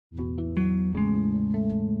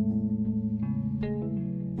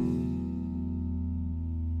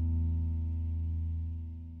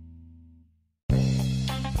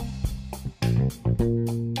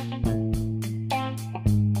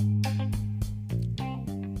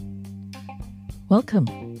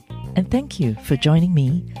Welcome, and thank you for joining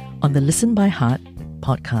me on the Listen by Heart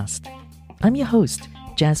podcast. I'm your host,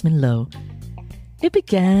 Jasmine Low. It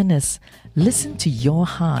began as Listen to Your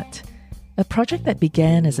Heart, a project that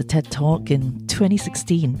began as a TED Talk in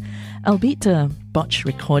 2016, albeit a botched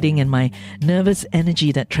recording and my nervous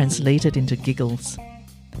energy that translated into giggles.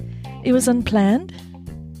 It was unplanned,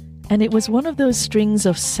 and it was one of those strings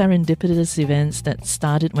of serendipitous events that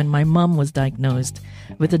started when my mum was diagnosed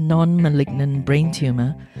with a non-malignant brain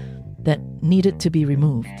tumor that needed to be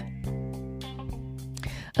removed.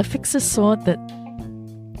 A fixer thought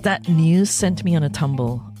that news sent me on a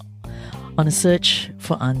tumble, on a search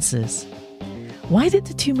for answers. Why did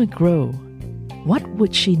the tumor grow? What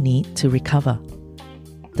would she need to recover?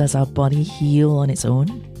 Does our body heal on its own?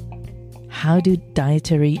 How do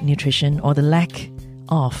dietary, nutrition, or the lack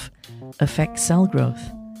of affect cell growth?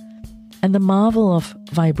 And the marvel of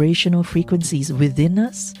vibrational frequencies within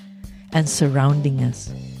us and surrounding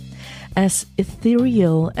us. As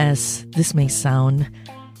ethereal as this may sound,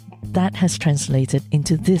 that has translated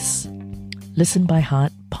into this Listen by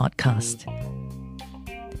Heart podcast.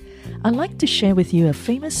 I'd like to share with you a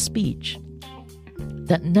famous speech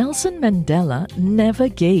that Nelson Mandela never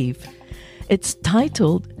gave. It's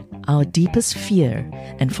titled Our Deepest Fear,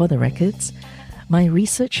 and for the records, my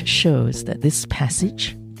research shows that this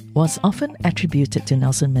passage was often attributed to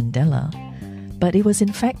Nelson Mandela, but it was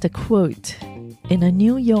in fact a quote in a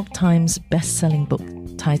New York Times best-selling book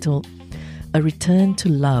titled A Return to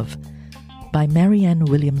Love by Marianne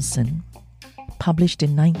Williamson, published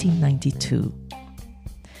in 1992.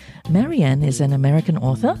 Marianne is an American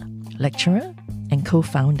author, lecturer, and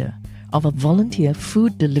co-founder of a volunteer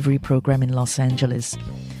food delivery program in Los Angeles.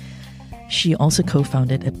 She also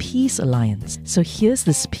co-founded a peace alliance. So here's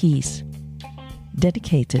this piece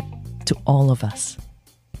dedicated to all of us.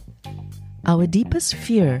 Our deepest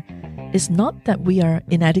fear is not that we are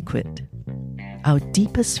inadequate. Our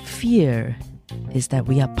deepest fear is that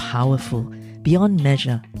we are powerful beyond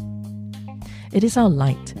measure. It is our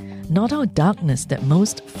light, not our darkness, that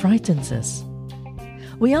most frightens us.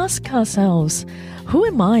 We ask ourselves, who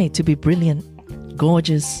am I to be brilliant,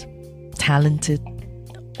 gorgeous, talented,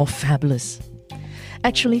 or fabulous?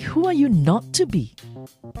 Actually, who are you not to be?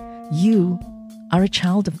 You are a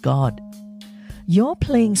child of God. Your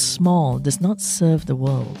playing small does not serve the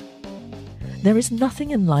world. There is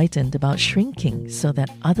nothing enlightened about shrinking so that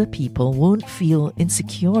other people won't feel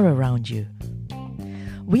insecure around you.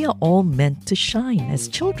 We are all meant to shine as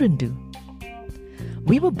children do.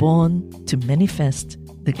 We were born to manifest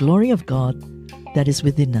the glory of God that is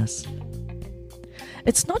within us.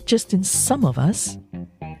 It's not just in some of us,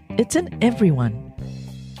 it's in everyone.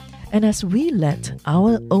 And as we let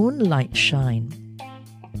our own light shine,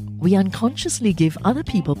 we unconsciously give other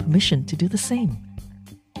people permission to do the same.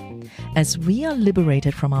 As we are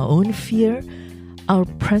liberated from our own fear, our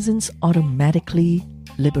presence automatically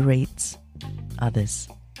liberates others.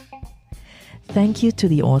 Thank you to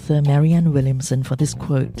the author Marianne Williamson for this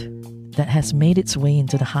quote that has made its way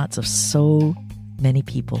into the hearts of so many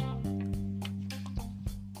people.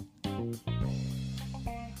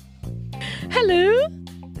 Hello!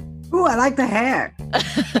 Ooh, I like the hair.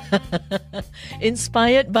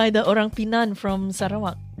 Inspired by the Orang Pinang from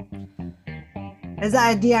Sarawak. Is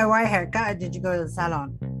that a DIY haircut or did you go to the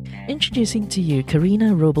salon? Introducing to you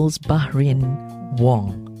Karina Robles Bahrin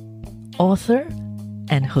Wong, author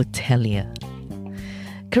and hotelier.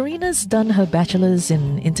 Karina's done her bachelor's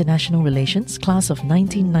in international relations, class of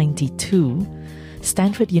 1992,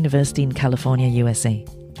 Stanford University in California, USA.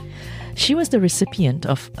 She was the recipient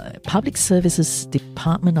of Public Services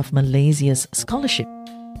Department of Malaysia's scholarship.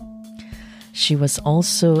 She was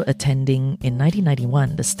also attending in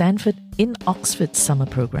 1991 the Stanford in Oxford summer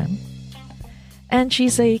program. And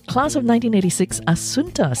she's a class of 1986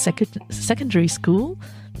 Asunta Secondary School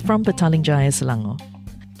from Petaling Jaya, Selangor.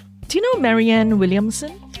 Do you know Marianne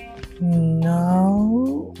Williamson?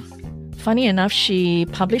 No. Funny enough, she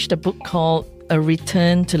published a book called A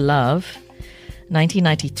Return to Love,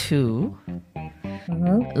 1992.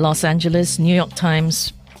 Los Angeles, New York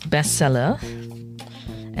Times bestseller.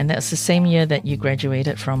 And that's the same year that you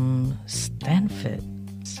graduated from Stanford.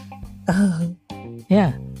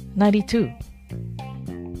 Yeah, 92.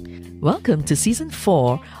 Welcome to Season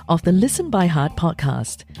 4 of the Listen by Heart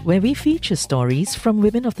podcast, where we feature stories from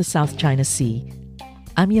women of the South China Sea.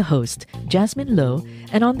 I'm your host, Jasmine Low,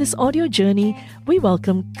 and on this audio journey, we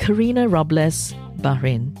welcome Karina Robles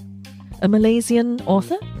Bahrin, a Malaysian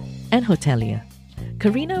author and hotelier.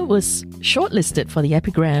 Karina was shortlisted for the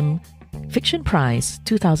Epigram Fiction Prize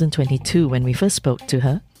 2022 when we first spoke to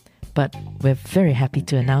her, but we're very happy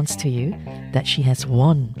to announce to you that she has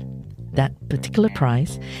won that particular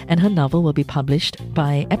prize, and her novel will be published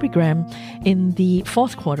by Epigram in the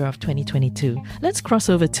fourth quarter of 2022. Let's cross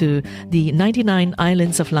over to the 99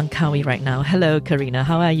 islands of Langkawi right now. Hello, Karina.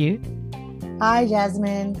 How are you? Hi,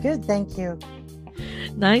 Jasmine. Good, thank you.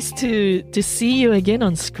 Nice to see you again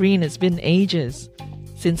on screen. It's been ages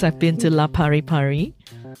since I've been to La Pari Pari.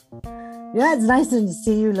 Yeah, it's nice to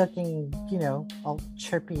see you looking, all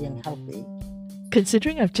chirpy and healthy.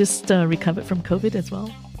 Considering I've just recovered from COVID as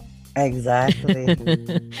well. Exactly.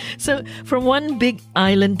 So from one big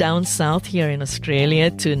island down south here in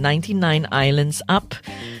Australia to 99 islands up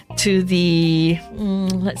to the,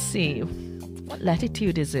 let's see, what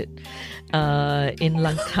latitude is it? In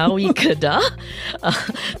Langkawi, Kedah.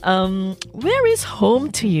 Where is home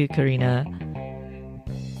to you, Karina?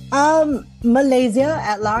 Malaysia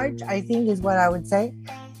at large, I think, is what I would say.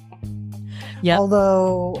 Yeah.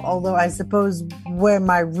 Although I suppose where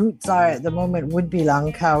my roots are at the moment would be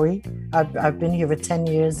Langkawi. I've been here for 10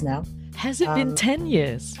 years now. Has it been 10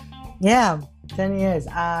 years? Yeah, 10 years.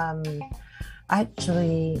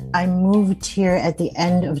 Actually, I moved here at the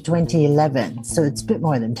end of 2011, so it's a bit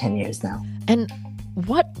more than 10 years now. And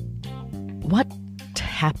what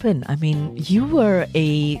happened? I mean, you were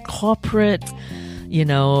a corporate,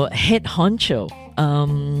 head honcho.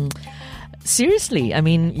 Seriously, I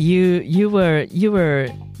mean, you were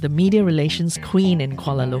the media relations queen in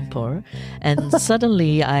Kuala Lumpur, and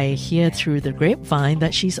suddenly I hear through the grapevine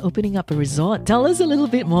that she's opening up a resort. Tell us a little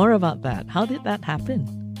bit more about that. How did that happen?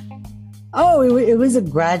 Oh, it was a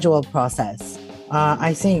gradual process.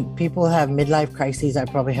 I think people have midlife crises. I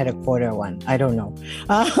probably had a quarter one. I don't know.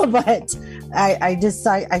 But I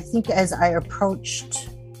think as I approached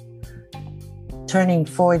turning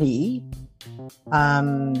 40,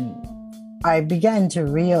 I began to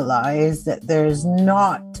realize that there's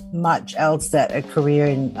not much else that a career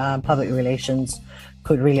in public relations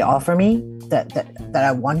could really offer me that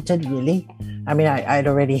I wanted, really. I mean, I'd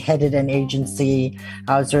already headed an agency.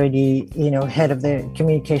 I was already, head of the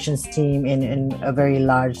communications team in a very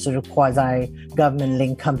large sort of quasi-government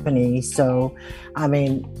linked company. So, I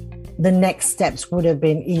mean, the next steps would have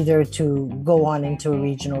been either to go on into a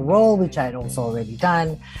regional role, which I'd also already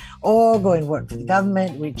done, or go and work for the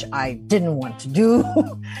government, which I didn't want to do.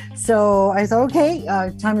 So I thought, okay,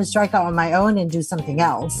 time to strike out on my own and do something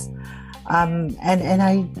else. And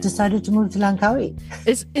I decided to move to Langkawi.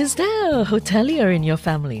 Is there a hotelier in your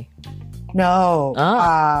family? No.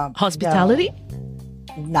 Hospitality?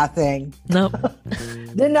 No. Nothing. No.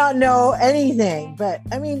 Did not know anything. But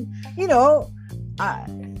I mean,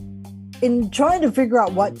 in trying to figure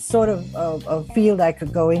out what sort of field I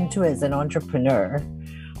could go into as an entrepreneur,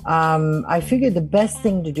 I figured the best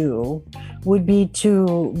thing to do would be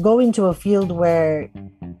to go into a field where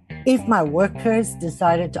if my workers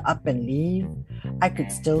decided to up and leave, I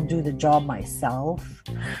could still do the job myself.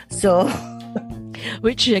 So,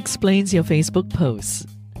 which explains your Facebook posts.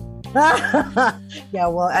 Yeah,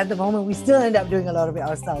 well, at the moment, we still end up doing a lot of it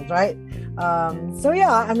ourselves, right? So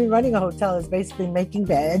yeah, I mean, running a hotel is basically making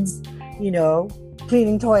beds,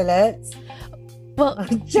 cleaning toilets,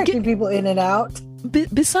 checking people in and out.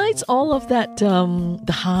 Besides all of that,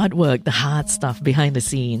 the hard work, the hard stuff behind the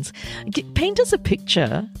scenes, paint us a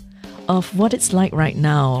picture of what it's like right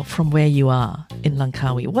now from where you are in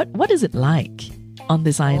Langkawi. What is it like on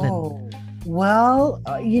this island? Oh, well,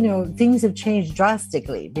 things have changed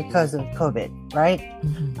drastically because of COVID, right?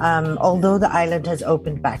 Mm-hmm. Although the island has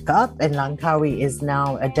opened back up and Langkawi is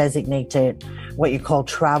now a designated what you call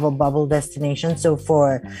travel bubble destination. So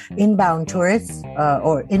for inbound tourists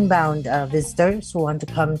or inbound visitors who want to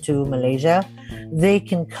come to Malaysia, they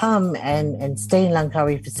can come and stay in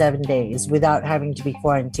Langkawi for 7 days without having to be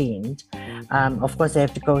quarantined. Of course, they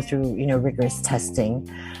have to go through, rigorous testing.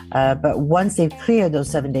 But once they've cleared those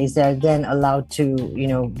 7 days, they're then allowed to,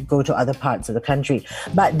 go to other parts of the country.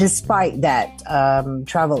 But despite that,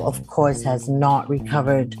 travel, of course, has not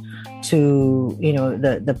recovered to,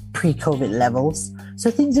 the pre-COVID levels.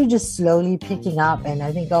 So things are just slowly picking up. And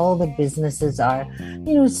I think all the businesses are,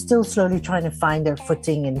 still slowly trying to find their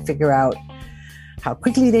footing and figure out how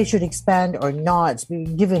quickly they should expand or not,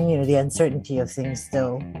 given, the uncertainty of things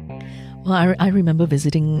still. Well, I remember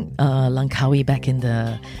visiting Langkawi back in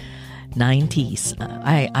the 90s.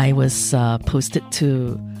 I was posted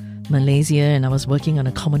to Malaysia and I was working on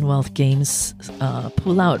a Commonwealth Games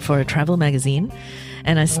pull-out for a travel magazine.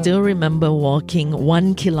 And I still remember walking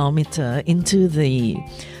 1 kilometer into the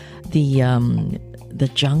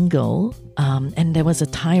jungle, and there was a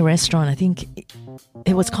Thai restaurant. I think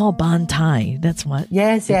it was called Ban Thai. That's what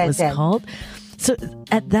it was called. So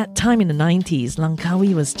at that time in the 90s,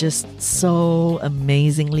 Langkawi was just so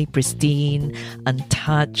amazingly pristine,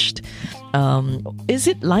 untouched. Is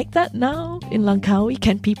it like that now in Langkawi?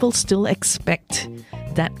 Can people still expect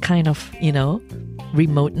that kind of,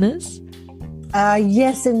 remoteness?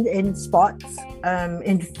 Yes, in spots.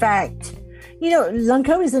 In fact,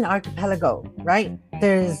 Langkawi is an archipelago, right?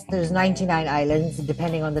 There's 99 islands,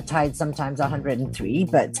 depending on the tide, sometimes 103.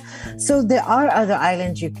 But so there are other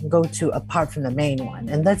islands you can go to apart from the main one,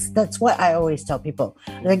 and that's what I always tell people.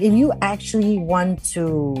 Like, if you actually want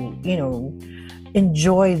to,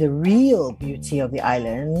 enjoy the real beauty of the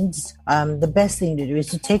islands, the best thing to do is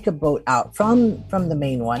to take a boat out from the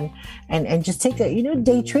main one and just take a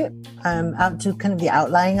day trip out to kind of the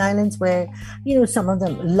outlying islands where some of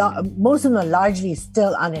them, most of them are largely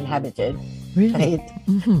still uninhabited. Really? Right?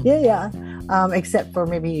 Mm-hmm. Except for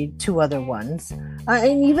maybe two other ones,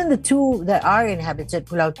 and even the two that are inhabited,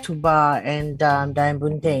 Pulau Tuba and Dayan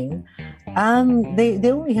Bunting,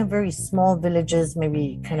 they only have very small villages,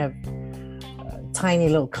 maybe kind of tiny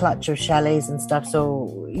little clutch of chalets and stuff.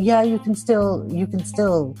 So yeah, you can still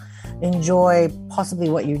enjoy possibly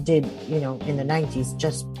what you did, in the 90s,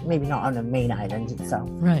 just maybe not on the main island itself.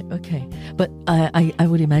 Right. Okay. But I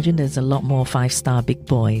would imagine there's a lot more 5-star big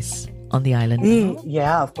boys on the island.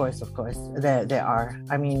 Yeah, of course. There are.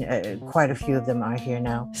 I mean, quite a few of them are here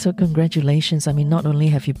now. So congratulations. I mean, not only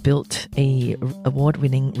have you built a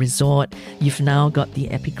award-winning resort, you've now got the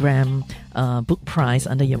Epigram book prize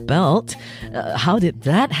under your belt. How did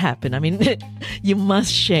that happen? I mean, you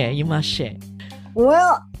must share.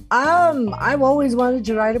 Well, I've always wanted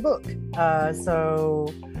to write a book.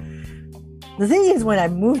 So the thing is, when I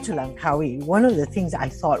moved to Langkawi, one of the things I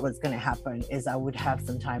thought was going to happen is I would have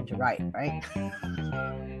some time to write, right?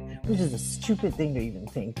 Which is a stupid thing to even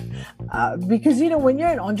think. Because, when you're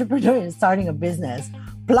an entrepreneur and starting a business,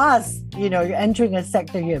 plus, you're entering a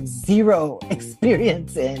sector you have zero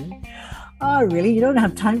experience in, really, you don't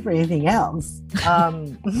have time for anything else.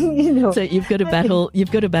 So you've got to battle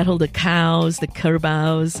the cows, the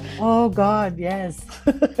kerbau's. Oh God, yes.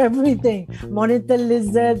 Everything. Monitor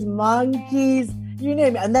lizards, monkeys, you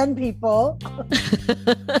name it. And then people.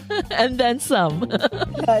 And then some.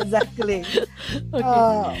 Yeah, exactly.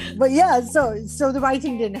 Okay. But yeah, so the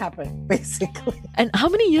writing didn't happen, basically. And how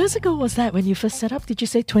many years ago was that when you first set up? Did you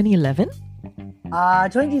say 2011?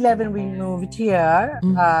 2011, we moved here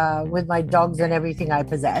with my dogs and everything I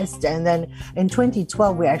possessed. And then in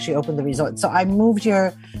 2012, we actually opened the resort. So I moved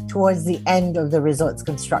here towards the end of the resort's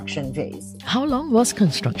construction phase. How long was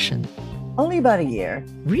construction? Only about a year.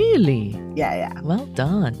 Really? Yeah. Well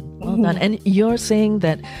done. And you're saying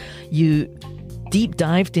that you deep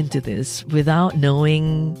dived into this without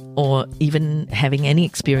knowing or even having any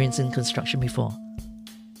experience in construction before?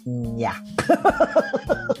 Yeah.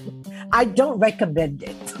 I don't recommend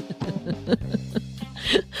it.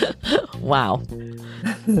 Wow.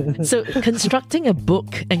 So constructing a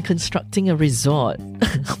book and constructing a resort,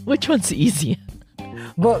 which one's easier?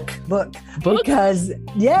 Book. Because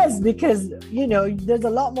there's a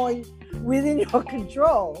lot more within your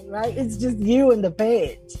control, right? It's just you and the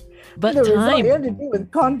page. But the time, resort, you have to deal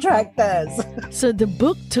with contractors. So the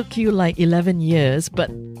book took you like 11 years, but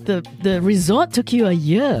the resort took you a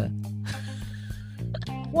year.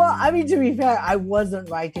 Well, I mean, to be fair, I wasn't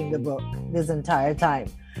writing the book this entire time.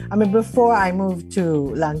 I mean, before I moved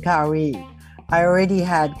to Langkawi, I already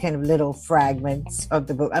had kind of little fragments of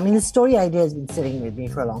the book. I mean, the story idea has been sitting with me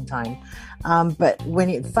for a long time. But when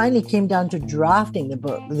it finally came down to drafting the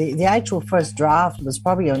book, the actual first draft was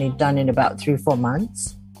probably only done in about 3-4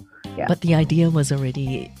 months. Yeah. But the idea was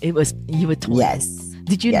already, you were told. Yes.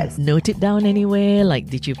 Did you note it down anywhere? Like,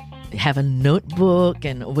 did you have a notebook,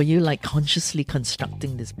 and were you like consciously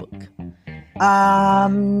constructing this book?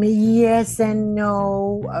 Yes and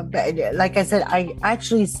no. But like I said, I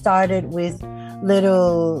actually started with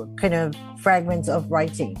little kind of fragments of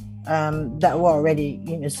writing that were already,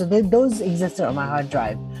 so those existed on my hard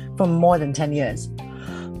drive for more than 10 years.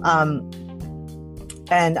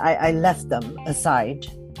 And I left them aside.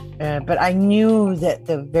 But I knew that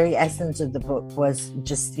the very essence of the book was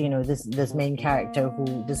just, this main character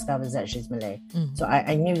who discovers that she's Malay. So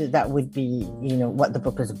I knew that would be, what the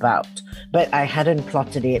book is about. But I hadn't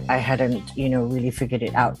plotted it. I hadn't, really figured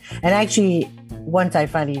it out. And actually, once I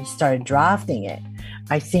finally started drafting it,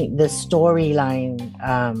 I think the storyline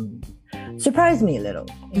surprised me a little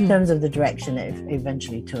in terms of the direction it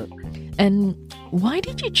eventually took. And why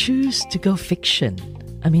did you choose to go fiction?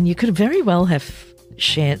 I mean, you could very well have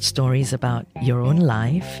shared stories about your own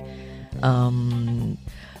life,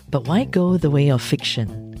 but why go the way of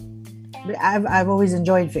fiction? I've always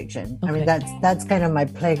enjoyed fiction. Okay. I mean, that's kind of my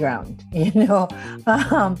playground, the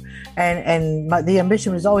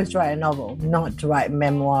ambition was always to write a novel, not to write a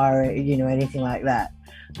memoir, anything like that.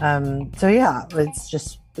 So yeah, it's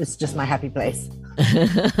just my happy place.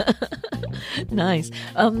 Nice.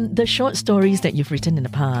 The short stories that you've written in the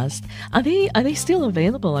past, are they still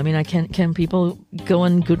available? I mean, can people go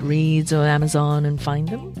on Goodreads or Amazon and find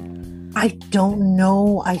them? I don't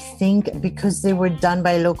know. I think because they were done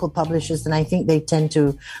by local publishers, and I think they tend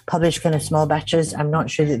to publish kind of small batches. I'm not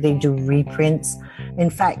sure that they do reprints. In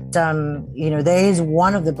fact, there is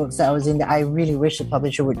one of the books that I was in that I really wish the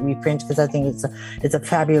publisher would reprint, because I think it's a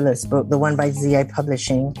fabulous book. The one by ZI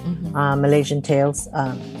Publishing, Malaysian Tales.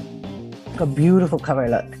 A beautiful cover.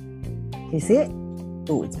 Look, you see it?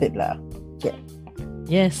 Oh, it's a bit blur. Yeah.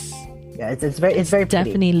 Yes. Yeah, it's very pretty.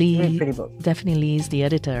 Definitely, very pretty book. Definitely is the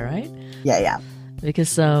editor, right? Yeah.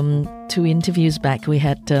 Because 2 interviews back, we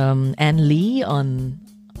had Anne Lee on.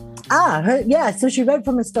 So she read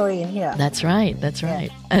from a story in here. That's right. That's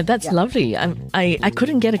lovely. I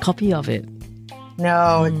couldn't get a copy of it.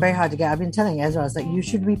 No, it's very hard to get. I've been telling Ezra, I was like, you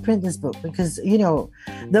should reprint this book, because,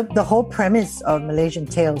 the whole premise of Malaysian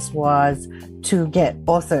Tales was to get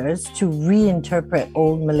authors to reinterpret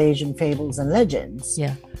old Malaysian fables and legends.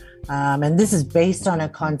 Yeah. And this is based on a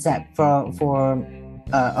concept of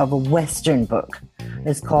a Western book.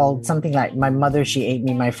 It's called something like "My Mother, She Ate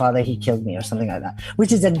Me, My Father, He Killed Me," or something like that,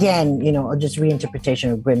 which is again, just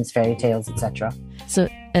reinterpretation of Grimm's fairy tales, etc. So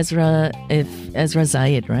Ezra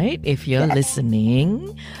Zayed, right? If you're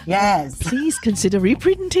listening, yes, please consider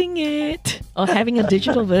reprinting it or having a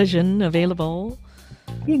digital version available.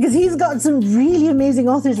 Because he's got some really amazing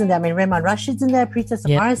authors in there. I mean, Rehman Rashid's in there, Prita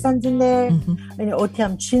Samarasan's in there,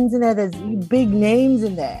 Otiam Chin's in there. There's big names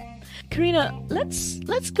in there. Karina, let's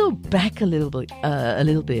go back a little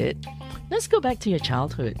bit. Let's go back to your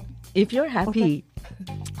childhood. If you're happy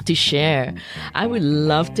to share, I would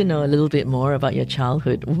love to know a little bit more about your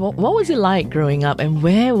childhood. What was it like growing up, and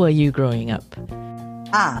where were you growing up?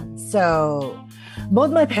 So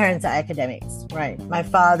both my parents are academics, right? My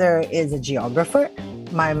father is a geographer.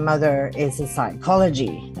 My mother is a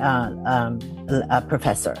psychology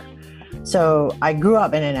professor. So I grew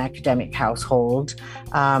up in an academic household.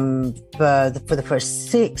 For the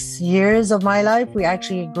first 6 years of my life, we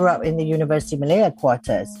actually grew up in the University Malaya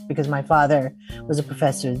quarters, because my father was a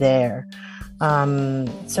professor there.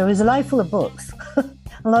 So it was a life full of books,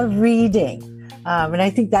 a lot of reading. And I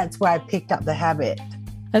think that's where I picked up the habit.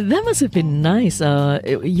 That must have been nice.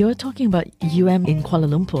 You're talking about UM in Kuala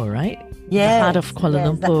Lumpur, right? Yeah, the heart of Kuala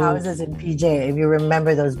Lumpur. The houses in PJ, if you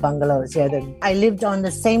remember those bungalows. Yeah, I lived on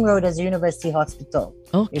the same road as University Hospital.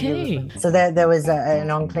 Okay. So there was an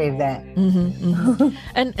enclave there.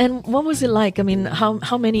 And what was it like? I mean,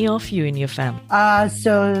 how many of you in your family?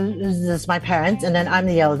 So this is my parents, and then I'm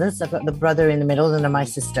the eldest. I've got the brother in the middle, and then my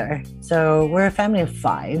sister. So we're a family of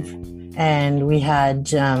 5. And we had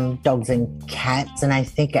dogs and cats, and I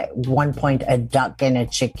think at one point a duck and a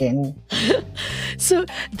chicken. So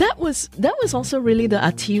that was also really the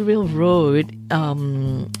arterial road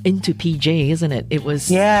into PJ, isn't it? It was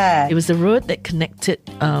the road that connected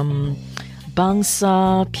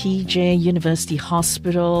Bangsa, PJ, University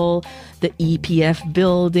Hospital, the EPF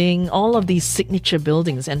building, all of these signature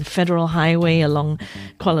buildings, and Federal Highway along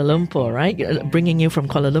Kuala Lumpur, right? Bringing you from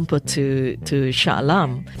Kuala Lumpur to Shah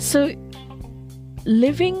Alam. So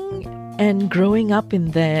living and growing up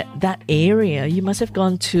in that area, you must have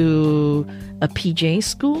gone to a PJ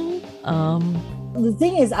school. The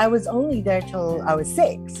thing is, I was only there till I was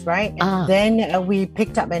 6, right? And then we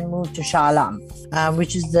picked up and moved to Shah Alam,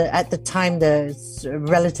 which is at the time the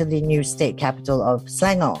relatively new state capital of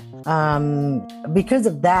Selangor. Because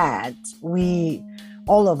of that,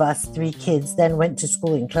 all of us 3 kids then went to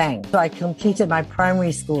school in Klang. So I completed my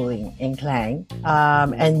primary schooling in Klang,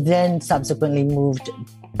 and then subsequently moved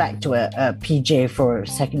back to a PJ for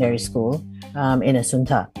secondary school in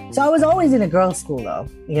Asunta. So I was always in a girls' school, though.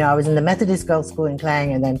 I was in the Methodist girls' school in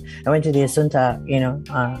Klang, and then I went to the Asunta,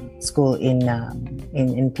 school in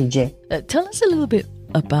PJ. Tell us a little bit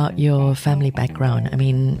about your family background. I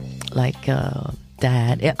mean, like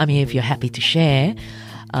Dad. I mean, if you're happy to share.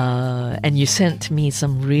 And you sent me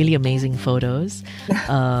some really amazing photos.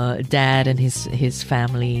 Dad and his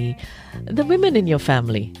family, the women in your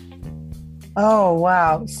family. Oh,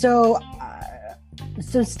 wow. So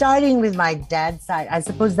starting with my dad's side, I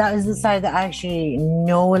suppose that was the side that I actually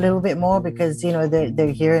know a little bit more, because,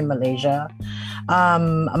 they're here in Malaysia.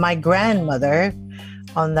 My grandmother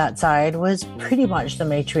on that side was pretty much the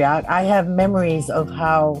matriarch. I have memories of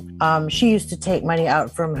how she used to take money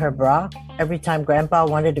out from her bra every time Grandpa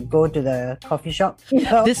wanted to go to the coffee shop. You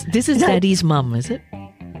know? This is Daddy's mum, is it?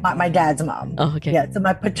 My dad's mom. Oh, okay. Yeah, so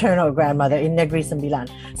my paternal grandmother in Negeri Sembilan.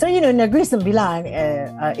 So, Negeri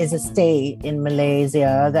Sembilan is a state in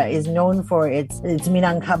Malaysia that is known for its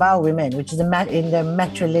Minangkabau women, which is in the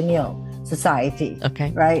matrilineal society. Okay.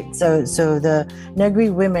 Right? So the Negeri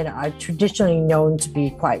women are traditionally known to be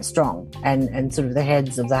quite strong and sort of the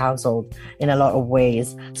heads of the household in a lot of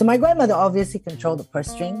ways. So my grandmother obviously controlled the purse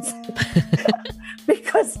strings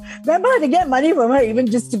because Grandpa had to get money from her even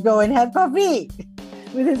just to go and have coffee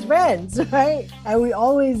with his friends, right? And we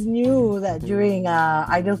always knew that during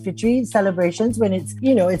Idul Fitri celebrations, when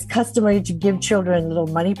it's customary to give children little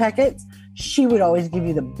money packets, she would always give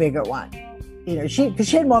you the bigger one. Because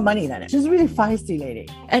she had more money than it. She's a really feisty lady.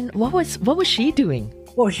 And what was she doing?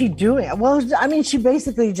 What was she doing? Well, I mean, she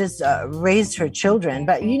basically just raised her children.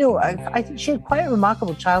 But, I think she had quite a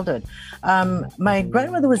remarkable childhood. My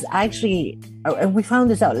grandmother was actually, and we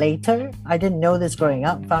found this out later. I didn't know this growing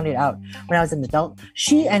up, found it out when I was an adult.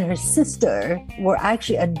 She and her sister were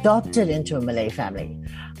actually adopted into a Malay family.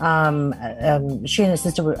 She and her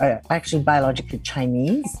sister were actually biologically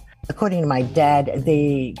Chinese. According to my dad,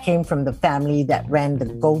 they came from the family that ran the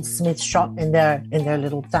goldsmith shop in their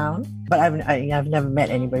little town. But I've never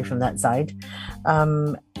met anybody from that side.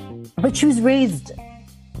 But she was raised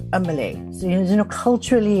a Malay, so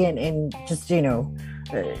culturally and just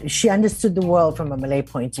she understood the world from a Malay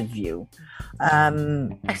point of view.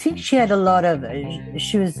 I think she had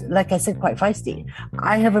she was, like I said, quite feisty.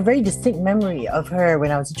 I have a very distinct memory of her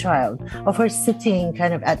when I was a child, of her sitting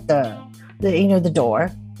kind of at the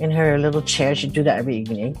door in her little chair. She'd do that every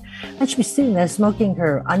evening. And she'd be sitting there smoking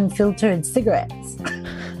her unfiltered cigarettes.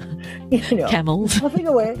 Camels. Nothing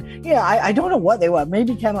away. Yeah, I don't know what they were.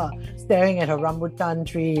 Maybe Camel, staring at her rambutan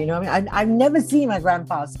tree. I've never seen my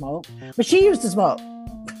grandpa smoke, but she used to smoke.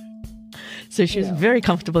 So she was very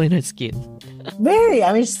comfortable in her skin. Very.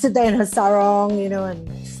 I mean, she'd sit there in her sarong, and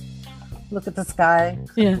just look at the sky.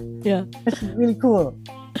 Yeah. It's really cool.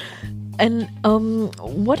 And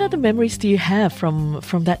what other memories do you have from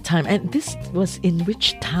that time? And this was in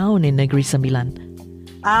which town in Negeri Sembilan?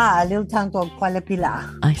 A little town called Kuala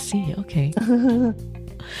Pilah. I see, okay.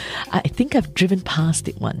 I think I've driven past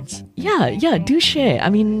it once. Yeah, do share.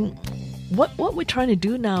 I mean, what we're trying to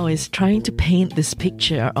do now is trying to paint this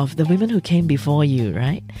picture of the women who came before you,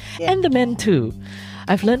 right? Yeah. And the men too.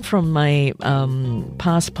 I've learned from my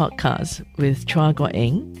past podcast with Chua Goh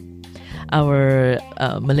Eng, our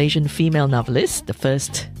Malaysian female novelist, the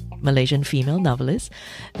first Malaysian female novelist,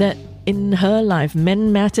 that in her life,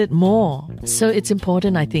 men mattered more. So it's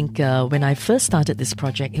important, I think, when I first started this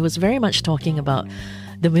project, it was very much talking about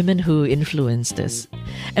the women who influenced us.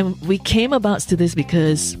 And we came about to this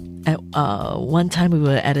because at one time we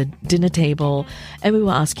were at a dinner table and we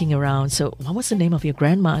were asking around, so what was the name of your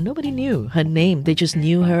grandma? Nobody knew her name. They just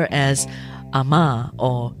knew her as Ama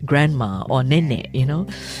or Grandma or Nene,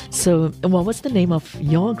 So what was the name of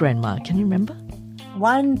your grandma? Can you remember?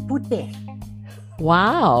 Wan Putih.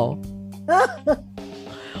 Wow.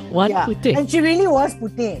 Wan Putih. And she really was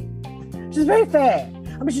Putih. She was very fair.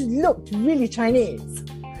 I mean, she looked really Chinese,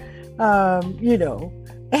 And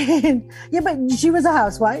but she was a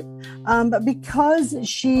housewife. But because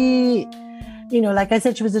she, like I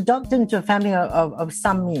said, she was adopted into a family of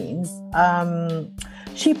some means.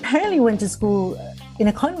 She apparently went to school in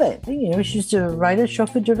a convent. She used to ride a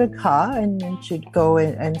chauffeur-driven car and she'd go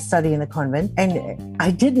and study in the convent. And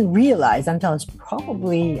I didn't realize until I was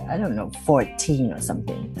probably, 14 or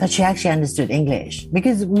something, that she actually understood English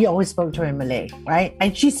because we always spoke to her in Malay, right?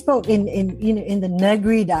 And she spoke in the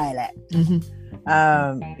Negeri dialect,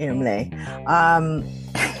 Malay.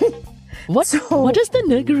 What does the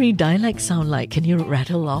Negeri dialect sound like? Can you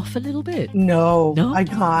rattle off a little bit? No, I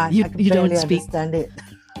can't. You I can barely don't speak. Understand it.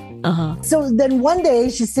 Uh-huh. So then one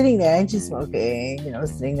day she's sitting there and she's smoking,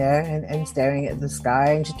 sitting there and staring at the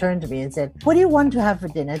sky. And she turned to me and said, "What do you want to have for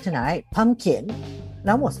dinner tonight? Pumpkin?" And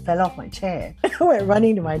I almost fell off my chair. I went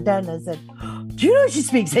running to my dad and I said, "Do you know she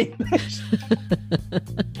speaks English?"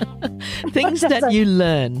 Things that you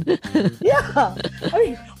learn. Yeah. I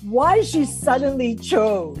mean, why she suddenly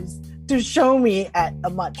chose to show me at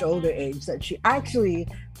a much older age that she actually,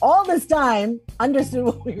 all this time, understood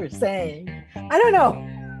what we were saying. I don't know.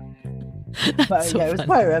 But so it was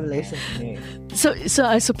quite a revelation for me. So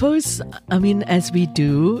I suppose, as we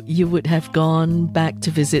do, you would have gone back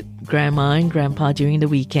to visit Grandma and Grandpa during the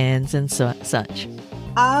weekends and such.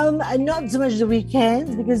 Not so much the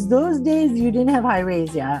weekends, because those days you didn't have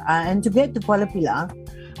highways, and to get to Kuala Pilah,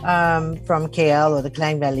 from KL or the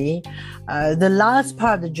Klang Valley. The last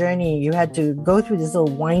part of the journey, you had to go through this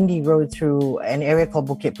little windy road through an area called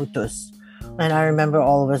Bukit Putus. And I remember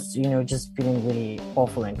all of us, just feeling really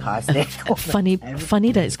awful and caustic. Funny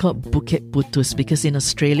that it's called Bukit Putus, because in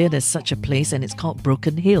Australia there's such a place and it's called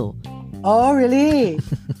Broken Hill. Oh, really?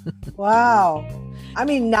 Wow. I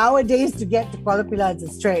mean, nowadays to get to Kuala Pilah, it's a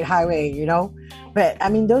straight highway, But I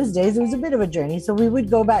mean, those days it was a bit of a journey. So we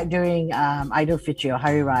would go back during Idul Fitri or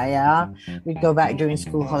Hari Raya. We'd go back during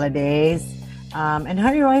school holidays. And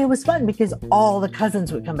Hari Raya was fun because all the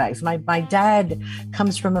cousins would come back. So my dad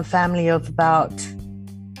comes from a family of about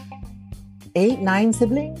 8-9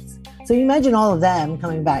 siblings. So you imagine all of them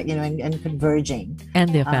coming back, and converging.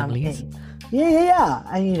 And their families. Yeah.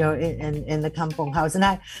 And, in the kampong house. And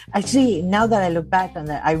I actually, now that I look back on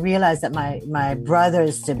that, I realized that my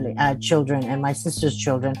brother's children and my sister's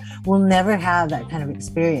children will never have that kind of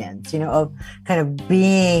experience, of kind of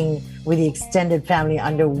being with the extended family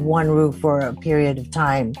under one roof for a period of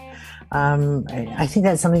time. I think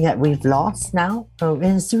that's something that we've lost now. And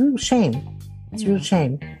it's a real shame. It's a real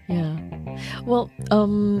shame. Yeah. Well,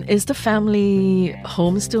 is the family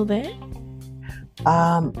home still there?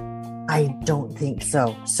 I don't think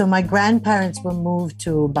so. So my grandparents were moved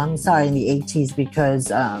to Bangsar in the 80s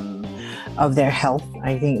because of their health.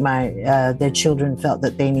 I think their children felt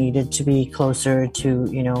that they needed to be closer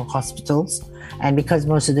to, hospitals. And because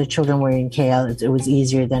most of the children were in KL, it was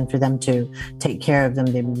easier then for them to take care of them.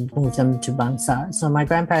 They moved them to Bangsar. So my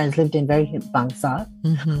grandparents lived in very hip Bangsar,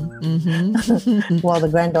 while the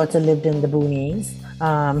granddaughter lived in the boonies.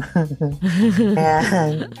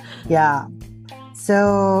 And yeah.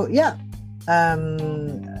 So,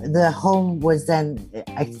 the home was then,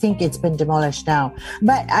 I think it's been demolished now.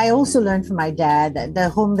 But I also learned from my dad that the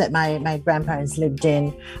home that my grandparents lived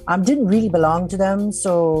in didn't really belong to them.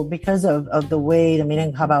 So because of the way the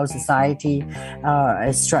Minangkabau society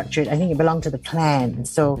is structured, I think it belonged to the clan.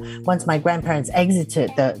 So once my grandparents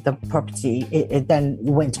exited the property, it then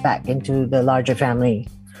went back into the larger family.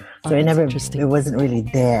 So it wasn't really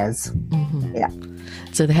theirs. Mm-hmm. Yeah.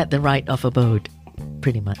 So they had the right of abode.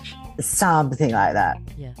 Pretty much. Something like that.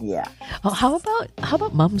 Yeah. Oh, how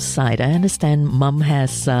about Mum's side? I understand Mum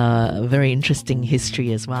has a very interesting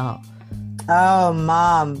history as well. Oh,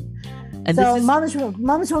 Mom. And so Mom's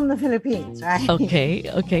from the Philippines, right?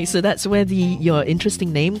 Okay. So that's where your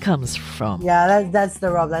interesting name comes from. Yeah, that's the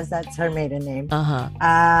Robles. That's her maiden name.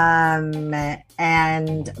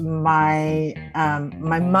 And my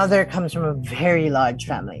mother comes from a very large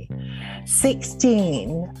family,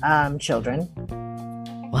 16 children.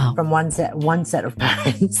 Wow. From one set of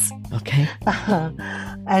parents. Okay.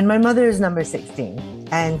 And my mother is number 16.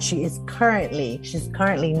 And she's currently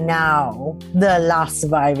now the last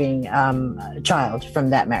surviving child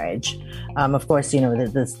from that marriage. Of course,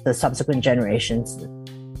 the subsequent generations,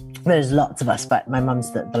 there's lots of us, but my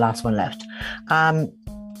mum's the last one left.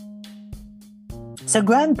 So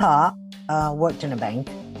Grandpa worked in a bank.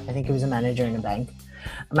 I think he was a manager in a bank.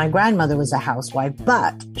 My grandmother was a housewife,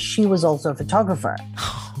 but she was also a photographer.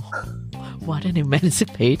 What an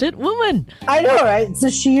emancipated woman. I know, right? So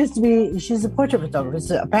she's a portrait photographer.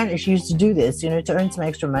 So apparently she used to do this, to earn some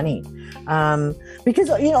extra money. Because,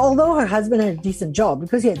 although her husband had a decent job,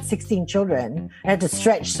 because he had 16 children, and had to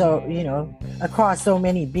stretch across so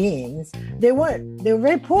many beings, they were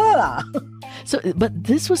very poor. So, but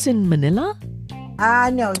this was in Manila?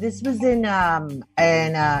 No, this was in one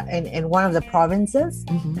of the provinces.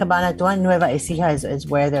 Mm-hmm. Cabanatuan, Nueva Ecija is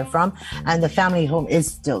where they're from, and the family home is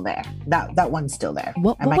still there. That one's still there.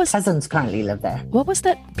 And my cousins currently live there. What was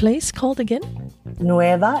that place called again?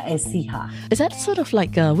 Nueva Ecija. Is that sort of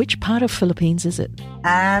like which part of Philippines is it?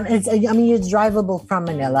 It's drivable from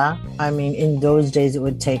Manila. I mean, in those days it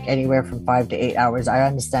would take anywhere from 5 to 8 hours. I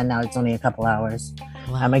understand now it's only a couple hours.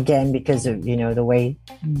 Wow. Again, because of the way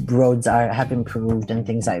roads have improved and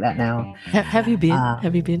things like that now. Have you been?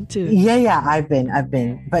 Have you been to? Yeah, I've been,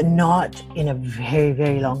 but not in a very,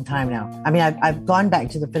 very long time now. I mean, I've gone back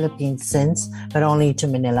to the Philippines since, but only to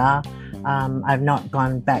Manila. I've not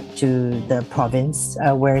gone back to the province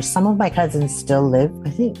where some of my cousins still live. I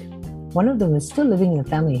think one of them is still living in a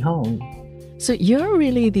family home. So you're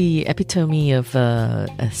really the epitome of a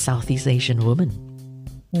Southeast Asian woman.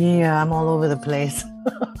 Yeah, I'm all over the place.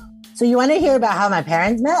 So you want to hear about how my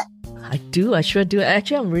parents met? I do. I sure do.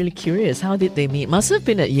 Actually, I'm really curious. How did they meet? Must have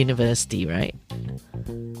been at university, right?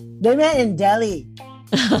 They met in Delhi.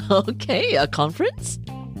 Okay, a conference?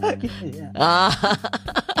 Yeah.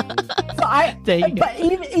 But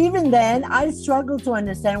even then, I struggled to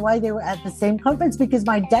understand why they were at the same conference because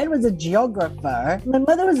my dad was a geographer. My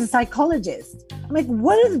mother was a psychologist. I'm like,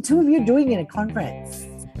 what are the two of you doing in a conference?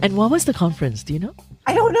 And what was the conference? Do you know?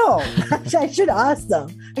 I don't know. Actually, I should ask them.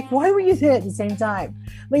 Like, why were you there at the same time?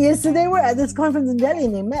 But yes, so they were at this conference in Delhi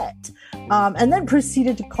and they met, and then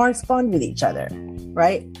proceeded to correspond with each other,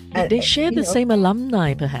 right? Did they share the same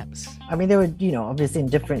alumni, perhaps? I mean, they were, obviously in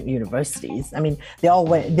different universities. I mean,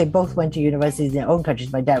 they both went to universities in their own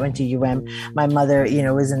countries. My dad went to UM. My mother,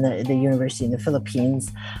 was in the university in the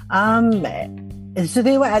Philippines. So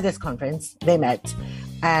they were at this conference, they met.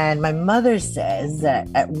 And my mother says that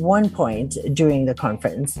at one point during the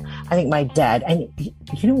conference, I think my dad, and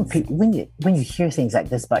when you hear things like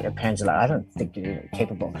this about your parents, like, I don't think you're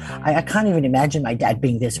capable. I can't even imagine my dad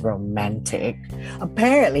being this romantic.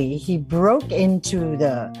 Apparently, he broke into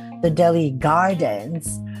the Delhi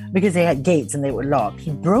gardens because they had gates and they were locked.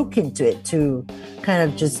 He broke into it to kind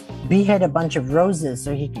of just behead a bunch of roses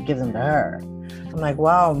so he could give them to her. I'm like,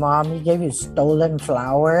 wow, Mom, he gave you stolen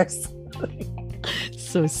flowers.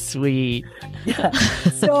 So sweet. Yeah.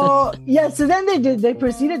 So then they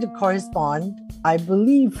proceeded to correspond, I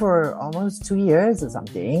believe, for almost 2 years or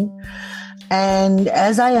something. And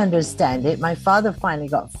as I understand it, my father finally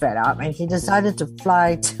got fed up and he decided to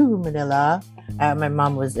fly to Manila. My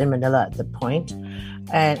mom was in Manila at the point,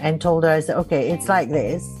 and told her, I said, okay, it's like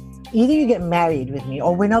this. Either you get married with me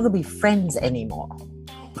or we're not going to be friends anymore.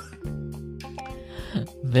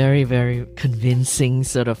 Very, very convincing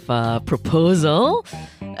sort of proposal.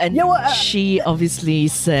 And she obviously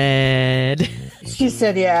said... She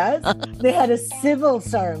said yes. They had a civil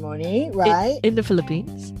ceremony, right? In the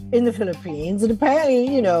Philippines? In the Philippines. And apparently,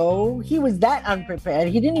 he was that unprepared.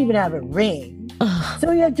 He didn't even have a ring.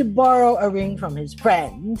 So he had to borrow a ring from his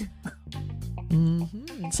friend.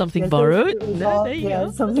 Mm-hmm. Something borrowed? There you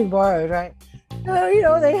go. Something borrowed, right?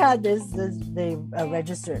 So, they had they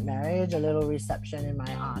registered marriage, a little reception in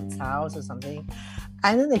my aunt's house or something.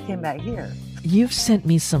 And then they came back here. You've sent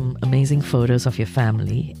me some amazing photos of your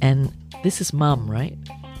family. And this is Mom, right?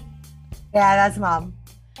 Yeah, that's Mom.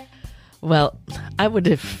 Well, I would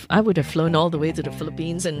have flown all the way to the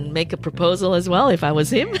Philippines and make a proposal as well if I was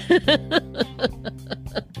him.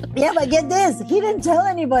 Yeah, but get this. He didn't tell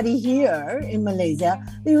anybody here in Malaysia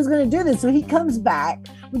that he was going to do this. So he comes back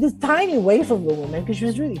with this tiny waif of a woman, because she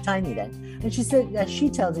was really tiny then. And she said, she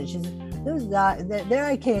tells it, she says, there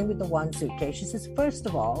I came with the one suitcase. She says, first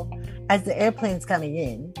of all, as the airplane's coming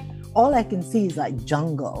in, all I can see is like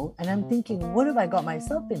jungle. And I'm thinking, what have I got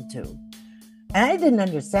myself into? And I didn't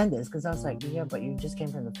understand this because I was like, yeah, but you just came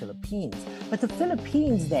from the Philippines. But the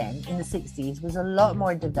Philippines then, in the 60s, was a lot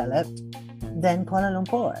more developed than Kuala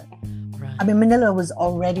Lumpur. Right. I mean, Manila was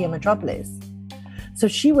already a metropolis. So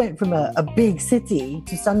she went from a big city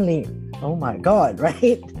to suddenly, oh my God,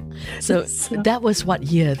 right? So that was what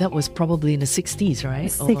year? That was probably in the 60s, right?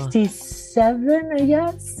 67, I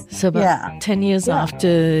guess. So about 10 years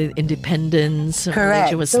after independence. Correct.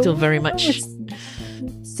 Malaysia was still very much...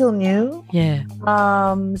 Still new. Yeah.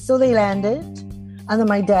 So they landed. And then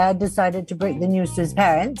my dad decided to break the news to his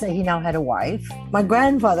parents that he now had a wife. My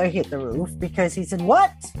grandfather hit the roof because he said,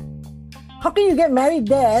 what? How can you get married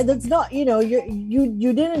there? That's not, you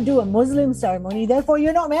didn't do a Muslim ceremony, therefore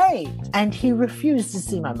you're not married. And he refused to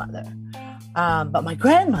see my mother. But my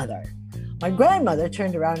grandmother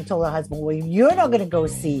turned around and told her husband, well, you're not going to go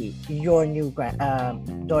see your new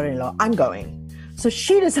daughter-in-law. I'm going. So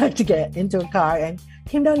she decided to get into a car and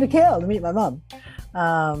came down to KL to meet my mom.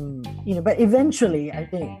 But eventually I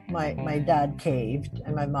think my dad caved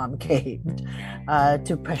and my mom caved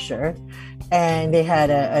to pressure, and they had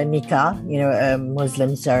a nikah, a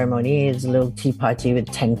Muslim ceremony. It was a little tea party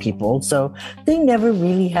with 10 people. So they never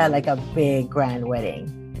really had like a big grand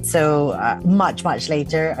wedding. So much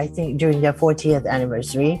later, I think during their 40th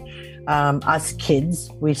anniversary, us kids,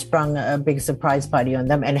 we sprung a big surprise party on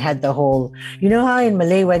them and had the whole, how in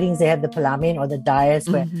Malay weddings they have the pelamin or the dais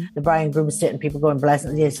where the bride and groom sit and people go and bless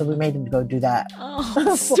them. Yeah, so we made them go do that.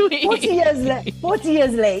 Oh, sweet. 40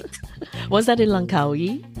 years late. Was that in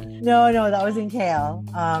Langkawi? No, that was in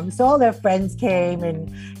KL. So all their friends came and,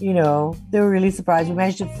 they were really surprised. We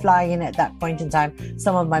managed to fly in at that point in time.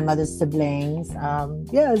 Some of my mother's siblings.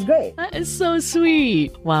 It was great. That is so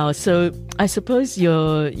sweet. Wow. So I suppose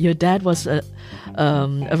your dad was a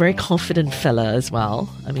very confident fella as well.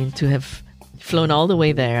 I mean, to have flown all the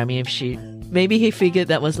way there. I mean, maybe he figured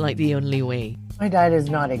that was like the only way. My dad is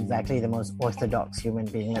not exactly the most orthodox human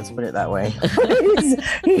being, let's put it that way.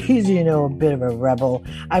 he's a bit of a rebel.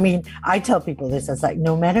 I mean, I tell people this, it's like,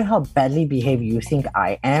 no matter how badly behaved you think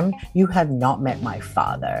I am, you have not met my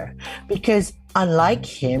father. Because unlike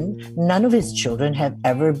him, none of his children have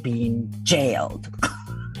ever been jailed.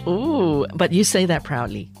 Ooh, but you say that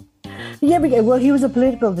proudly. Yeah, because, well, he was a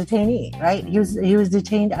political detainee, right? He was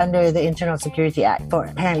detained under the Internal Security Act for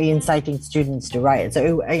apparently inciting students to riot.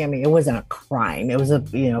 So it wasn't a crime; it was a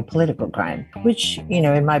political crime, which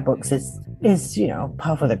in my books is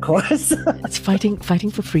par for the course. It's fighting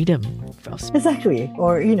for freedom. Exactly,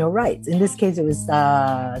 or rights. In this case, it was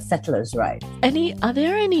settlers' rights. Are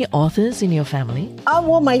there any authors in your family?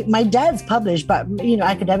 Well, my dad's published, but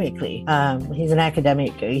academically, he's an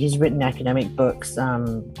academic. He's written academic books.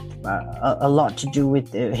 A lot to do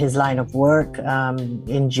with his line of work.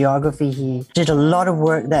 In geography, he did a lot of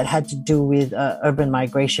work that had to do with urban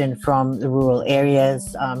migration from the rural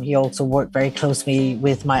areas. He also worked very closely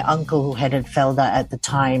with my uncle who headed FELDA at the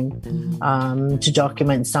time to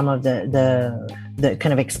document some of the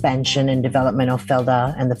kind of expansion and development of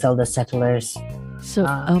FELDA and the FELDA settlers. So,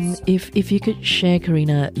 if you could share,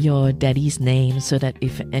 Karina, your daddy's name so that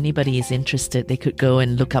if anybody is interested, they could go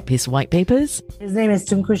and look up his white papers. His name is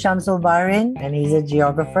Tunku Shamsul Bahrin, and he's a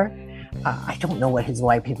geographer. I don't know what his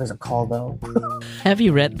white papers are called, though. Have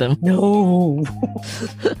you read them? No.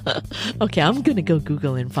 Okay, I'm going to go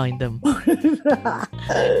Google and find them.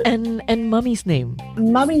 And Mummy's name?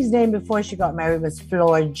 Mummy's name before she got married was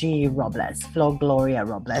Flor Gloria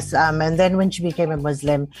Robles. And then when she became a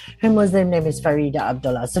Muslim, her Muslim name is Farida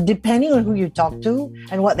Abdullah. So depending on who you talk to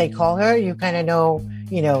and what they call her, you kind of know,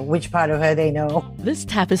 which part of her they know. This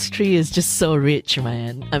tapestry is just so rich,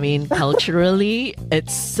 man. I mean, culturally,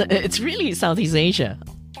 it's really Southeast Asia.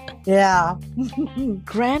 Yeah.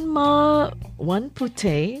 Grandma Wan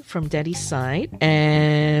Puteh from daddy's side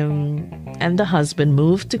and the husband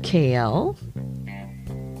moved to KL.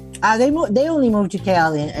 They only moved to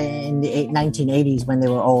KL in the 1980s when they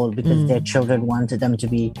were old because their children wanted them to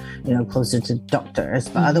be, closer to doctors.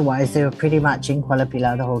 But otherwise, they were pretty much in Kuala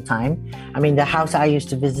Pilah the whole time. I mean, the house I used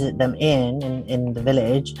to visit them in the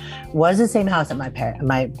village was the same house that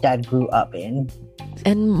my dad grew up in.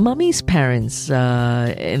 And Mummy's parents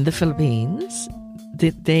in the Philippines,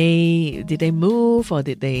 did they move or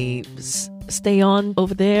did they stay on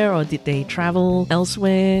over there or did they travel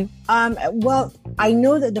elsewhere? Well, I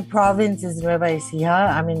know that the province is Nueva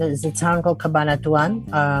Ecija. I mean, there's a town called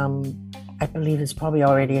Cabanatuan. I believe it's probably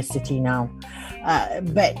already a city now.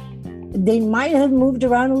 But they might have moved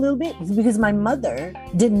around a little bit because my mother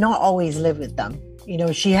did not always live with them.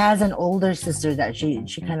 She has an older sister that she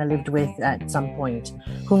kind of lived with at some point,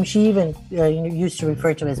 whom she even used to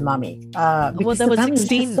refer to as mommy. Well, that was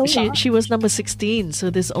 16. She was number 16. So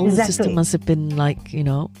this older sister must have been like, She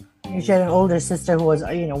had an older sister who was,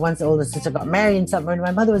 once the older sister got married and something. When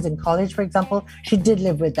my mother was in college, for example, she did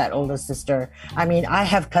live with that older sister. I mean, I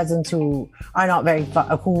have cousins who are not very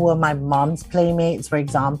who were my mom's playmates, for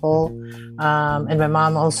example. And my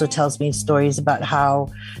mom also tells me stories about how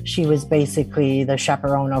she was basically the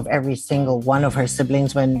chaperone of every single one of her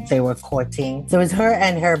siblings when they were courting. So it was her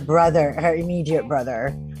and her brother, her immediate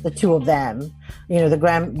brother, the two of them.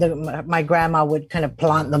 My grandma would kind of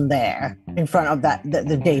plant them there in front of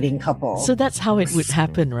the dating couple. So that's how it would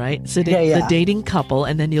happen, right? So the dating couple,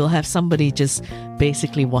 and then you'll have somebody just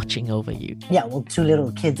basically watching over you. Yeah, well, two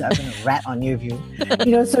little kids are going to rat on you if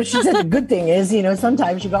you, So she said the good thing is,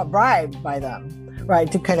 sometimes she got bribed by them, right,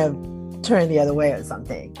 to kind of turn the other way or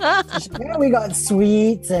something. So we got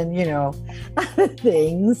sweets and,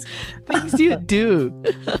 things. Things you do.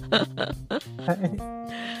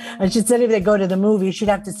 And she said if they go to the movie, she'd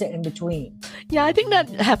have to sit in between. Yeah, I think that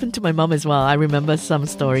happened to my mom as well. I remember some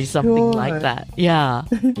stories, something like that. Yeah.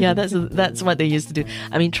 Yeah, that's what they used to do.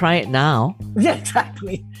 I mean, try it now. Yeah,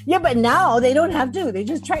 exactly. Yeah, but now they don't have to. They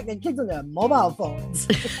just track their kids on their mobile phones.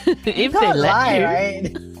 If they let you.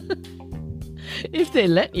 Right? If they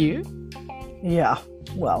let you. Yeah.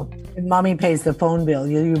 Well, if mommy pays the phone bill,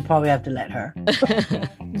 you probably have to let her.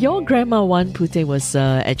 Your grandma Wan Puteh was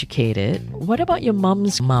educated. What about your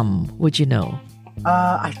mom's mom? Would you know?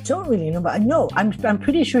 I don't really know, but no, I'm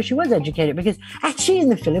pretty sure she was educated because actually in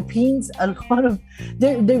the Philippines, a lot of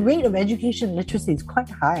the rate of education literacy is quite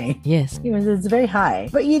high. Yes. It's very high.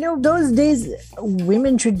 But those days,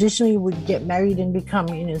 women traditionally would get married and become,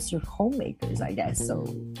 sort of homemakers, I guess. So,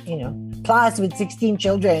 plus with 16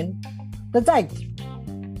 children, that's like,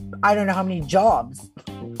 I don't know how many jobs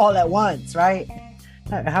all at once, right?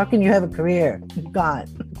 How can you have a career? God.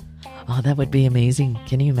 Oh, that would be amazing.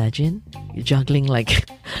 Can you imagine? You're juggling like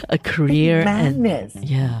a career. Madness.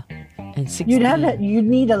 And 16. You'd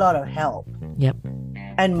need a lot of help. Yep.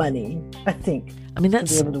 And money, I think. I mean, to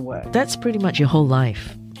be able to work. That's pretty much your whole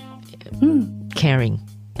life. Caring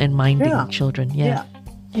and minding children. Yeah.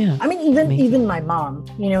 Yeah. I mean, even my mom,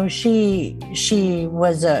 you know, she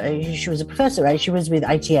was a professor, right? She was with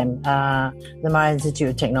ITM, the Maya Institute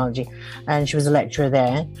of Technology, and she was a lecturer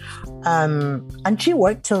there. And she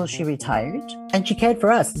worked till she retired, and she cared for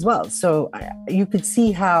us as well. So you could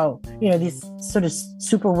see how, you know, these sort of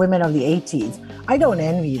super women of the 80s, I don't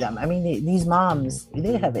envy them. I mean, these moms,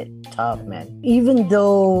 they have it tough, man. Even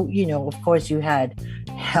though, you know, of course you had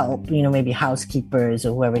help, you know, maybe housekeepers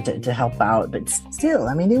or whoever to help out, but still,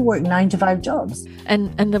 I mean, they work 9-to-5 jobs.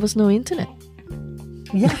 And there was no internet.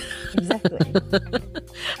 Yeah, exactly.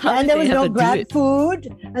 And there was no Grab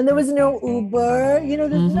food, and there was no Uber. You know,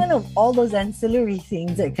 there's none of all those ancillary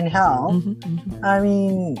things that can help. I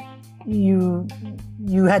mean, you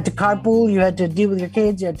had to carpool, you had to deal with your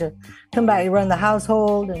kids, you had to come back, you run the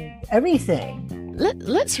household and everything.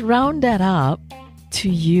 Let's round that up to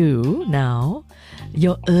you now,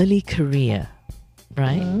 your early career,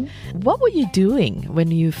 right? What were you doing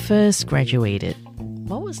when you first graduated?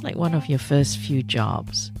 What was like one of your first few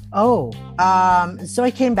jobs? So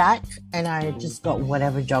I came back and I just got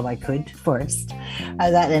whatever job I could first.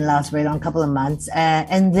 That didn't last very long, a couple of months.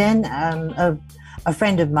 And then a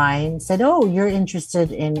friend of mine said, "Oh, you're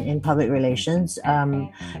interested in public relations."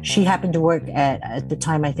 She happened to work at the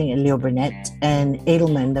time, I think, at Leo Burnett, and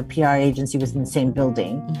Edelman, the PR agency, was in the same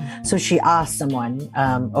building. So she asked someone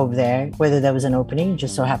over there whether there was an opening.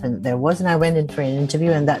 Just so happened that there was, and I went in for an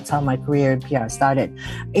interview, and that's how my career in PR started.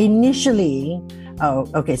 Initially, so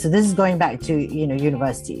this is going back to, you know,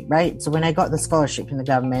 university, right? So when I got the scholarship from the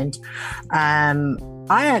government,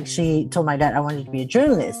 I actually told my dad I wanted to be a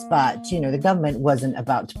journalist, but, you know, the government wasn't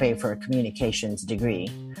about to pay for a communications degree.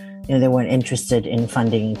 You know, they weren't interested in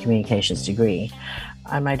funding a communications degree.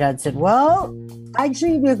 And my dad said, well,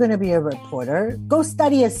 actually, if you're going to be a reporter, go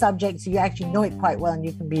study a subject so you actually know it quite well and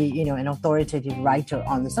you can be, you know, an authoritative writer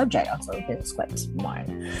on the subject. I was like, okay, that's quite smart.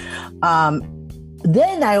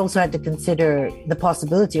 Then I also had to consider the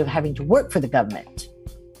possibility of having to work for the government.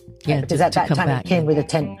 Yeah, because at that time it came with a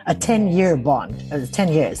 10-year bond. It was 10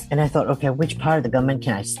 years. And I thought, okay, which part of the government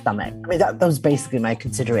can I stomach? I mean, that was basically my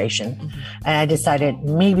consideration. And I decided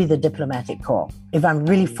maybe the diplomatic corps. If I'm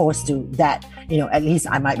really forced to that, you know, at least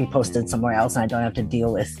I might be posted somewhere else and I don't have to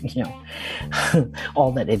deal with, you know,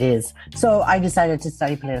 all that it is. So I decided to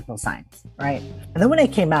study political science, right? And then when I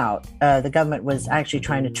came out, the government was actually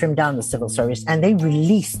trying to trim down the civil service, and they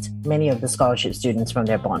released many of the scholarship students from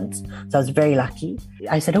their bonds. So I was very lucky.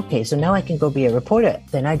 I said, okay, so now I can go be a reporter.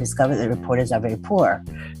 Then I discovered that reporters are very poor.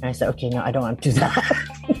 And I said, okay, no, I don't want to do that.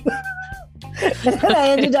 And then I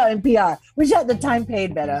ended up in PR, which at the time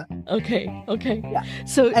paid better. Okay. Yeah.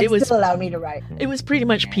 So and it was still allowed me to write. It was pretty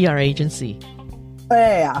much PR agency.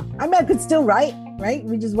 Yeah. I mean, I could still write, right?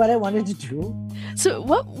 Which is what I wanted to do. So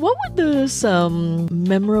what were those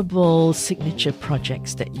memorable signature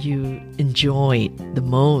projects that you enjoyed the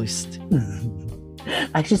most?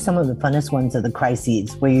 Actually, some of the funnest ones are the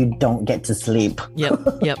crises where you don't get to sleep.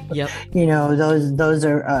 Yep. You know, those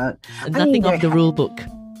are nothing of the rule book.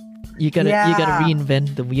 You gotta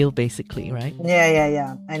reinvent the wheel, basically, right?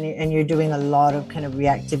 Yeah. And you're doing a lot of kind of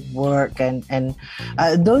reactive work, and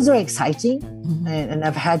those are exciting. And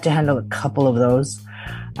I've had to handle a couple of those.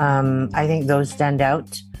 I think those stand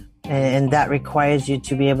out. And that requires you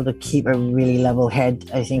to be able to keep a really level head,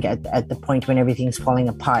 I think, at the point when everything's falling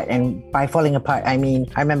apart. And by falling apart, I mean,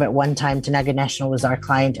 I remember at one time Tenaga National was our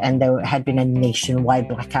client and there had been a nationwide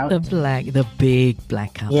blackout. The big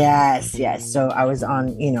blackout. Yes. So I was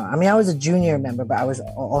on, you know, I mean, I was a junior member, but I was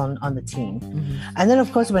on the team. And then,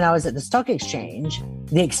 of course, when I was at the stock exchange,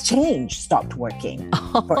 the exchange stopped working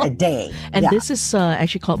for a day. And this is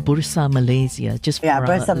actually called Bursa Malaysia.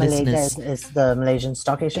 Bursa Malaysia is the Malaysian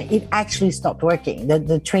stock exchange. It actually stopped working.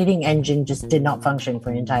 The trading engine just did not function for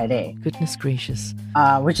an entire day. Goodness gracious.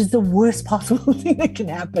 Which is the worst possible thing that can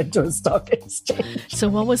happen to a stock exchange. So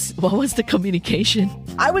what was the communication?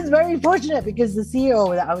 I was very fortunate because the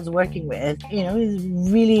CEO that I was working with, you know, he's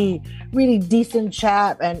really, really decent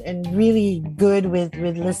chap and really good with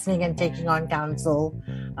listening and taking on counsel.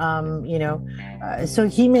 You know, so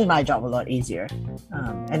he made my job a lot easier.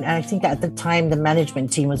 And I think at the time, the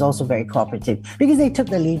management team was also very cooperative because they took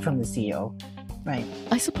the lead from the CEO, right?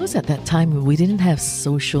 I suppose at that time, we didn't have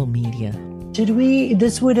social media. Did we?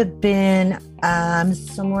 This would have been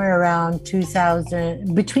somewhere around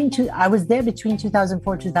 2000, I was there between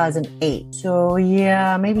 2004, 2008. So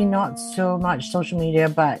yeah, maybe not so much social media,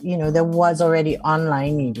 but, you know, there was already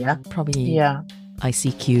online media. Probably yeah.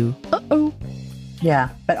 ICQ. Uh-oh. Yeah,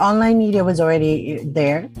 but online media was already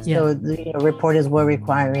there. Yeah. So the reporters were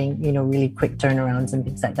requiring, really quick turnarounds and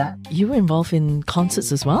things like that. You were involved in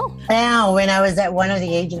concerts as well? Now, when I was at one of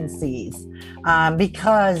the agencies,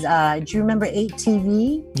 because do you remember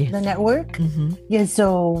 8TV, Yes. the network? Mm-hmm. Yeah,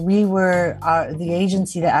 so we were the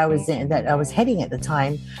agency that I was heading at the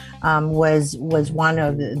time was one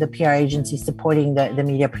of the PR agencies supporting the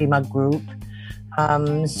Media Prima group.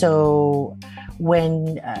 So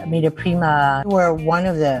when Media Prima were one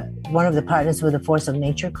of the partners with the Force of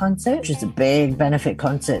Nature concert, which is a big benefit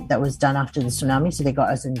concert that was done after the tsunami, so they got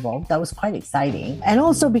us involved. That was quite exciting, and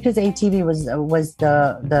also because ATV was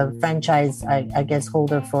the franchise, I guess,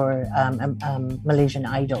 holder for Malaysian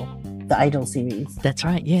Idol, the Idol series. That's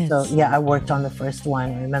right, yes. So yeah, I worked on the first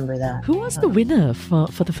one. I remember that. Who was the winner for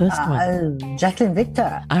the first one? Jacqueline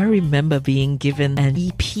Victor. I remember being given an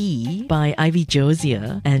EP by Ivy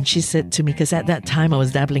Josiah, and she said to me, because at that time I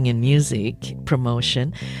was dabbling in music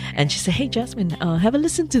promotion, and she said, "Hey Jasmine, have a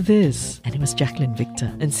listen to this." And it was Jacqueline Victor,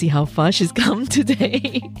 and see how far she's come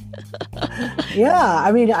today. Yeah,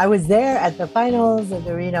 I mean, I was there at the finals at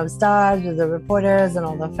the Arena of Stars with the reporters and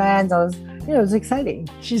all the fans. It was exciting.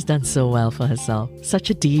 She's done so well for herself. Such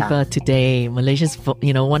a diva today. Malaysia's,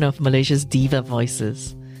 one of Malaysia's diva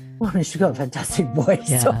voices. Well, she's got a fantastic voice.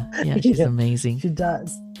 Yeah, she's amazing. She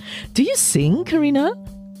does. Do you sing, Karina?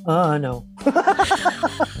 Oh, no.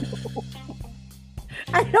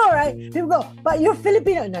 I know, right? People go, but you're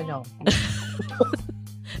Filipino. No.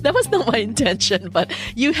 That was not my intention, but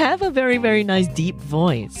you have a very, very nice deep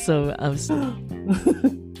voice. So I was...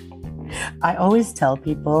 I always tell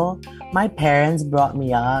people, my parents brought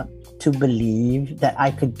me up to believe that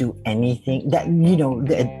I could do anything, that,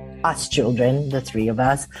 us children, the three of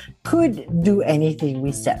us, could do anything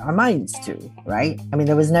we set our minds to, right? I mean,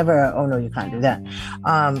 there was never, oh no, you can't do that.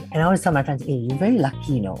 And I always tell my friends, hey, you're very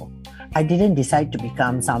lucky, I didn't decide to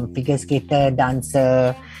become some figure skater,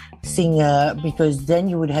 dancer, singer, because then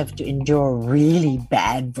you would have to endure really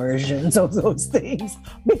bad versions of those things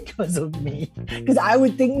because of me. Because I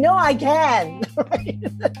would think, no, I can. Right?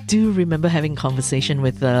 Do remember having conversation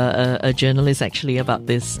with a journalist actually about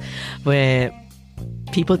this, where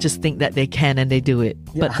people just think that they can and they do it.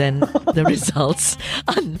 Yeah. But then the results,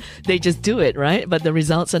 they just do it, right? But the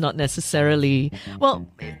results are not necessarily, well,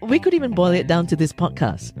 we could even boil it down to this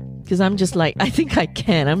podcast. Because I'm just like, I think I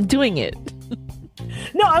can. I'm doing it.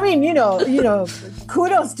 No, I mean,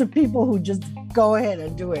 kudos to people who just go ahead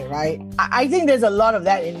and do it, right? I think there's a lot of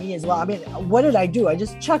that in me as well. I mean, what did I do? I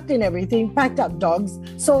just chucked in everything, packed up dogs,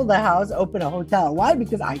 sold the house, opened a hotel. Why?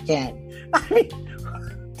 Because I can. I mean...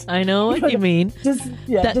 I know what you mean.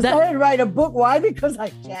 Decided to write a book. Why? Because I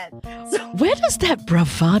can. So, where does that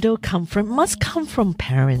bravado come from? It must come from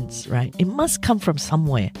parents, right? It must come from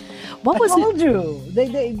somewhere. What was it? I told you.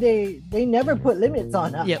 They never put limits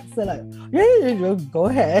on us. Yep. So like, yeah, go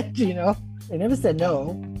ahead, They never said no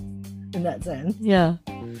in that sense. Yeah.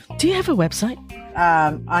 Do you have a website?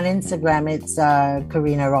 On Instagram, it's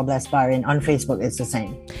Karina Robles Bahrin. On Facebook, it's the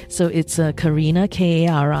same. So it's Karina,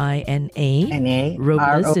 Karina. N-A.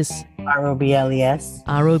 Robles is Robles.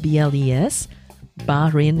 Robles.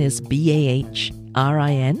 Bahrin is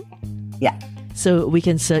Bahrin. Yeah. So we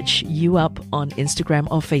can search you up on Instagram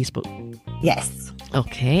or Facebook. Yes.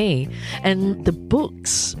 Okay. And the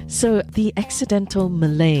books. So The Accidental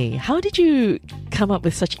Malay. How did you come up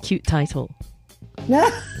with such a cute title?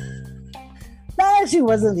 That actually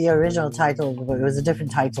wasn't the original title, but it was a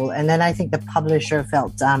different title. And then I think the publisher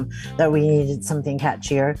felt that we needed something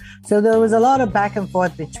catchier. So there was a lot of back and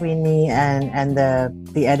forth between me and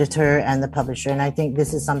the editor and the publisher. And I think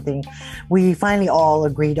this is something we finally all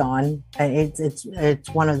agreed on. And it's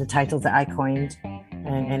one of the titles that I coined.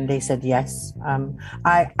 And they said yes.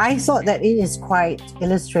 I thought that it is quite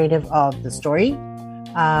illustrative of the story.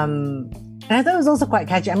 And I thought it was also quite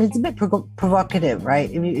catchy. I mean, it's a bit provocative, right?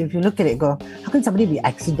 If you look at it, go, how can somebody be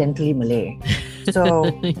accidentally Malay? So,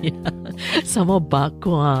 yeah. Some more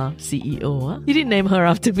Bakwa CEO. Huh? You didn't name her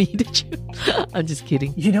after me, did you? I'm just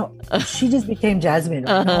kidding. She just became Jasmine.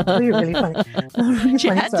 Right? No, really funny. Really she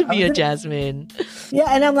funny. had to be a Jasmine. Yeah,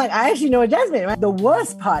 and I'm like, I actually know a Jasmine. Right? The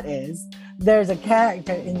worst part is there's a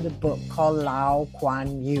character in the book called Lau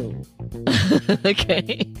Kuan Yu.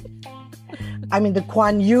 Okay. I mean, the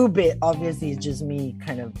Kuan Yu bit obviously is just me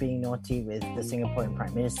kind of being naughty with the Singaporean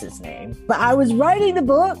Prime Minister's name. But I was writing the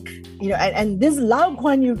book, and this Lau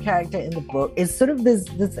Kuan Yu character in the book is sort of this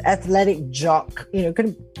athletic jock,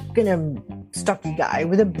 kind of stocky guy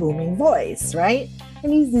with a booming voice, right?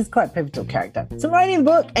 And he's quite pivotal character. So I'm writing the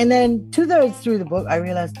book, and then 2/3 through the book, I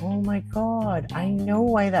realized, oh my God, I know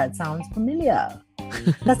why that sounds familiar.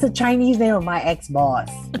 That's the Chinese name of my ex-boss.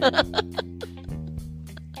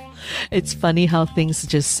 It's funny how things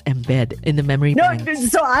just embed in the memory No,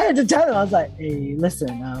 banks. so I had to tell him, I was like, hey,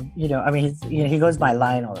 listen, he goes by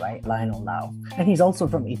Lionel, right? Lionel Lau. And he's also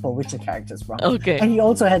from Ipoh, which the character's from. Okay. And he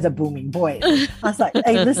also has a booming voice. I was like,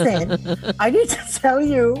 hey, listen, I need to tell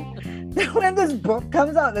you that when this book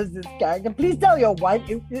comes out as this character, please tell your wife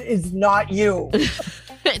it is not you.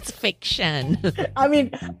 It's fiction. I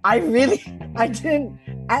mean, I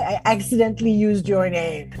accidentally used your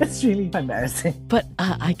name. It's really embarrassing. But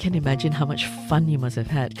I can imagine how much fun you must have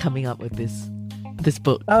had coming up with this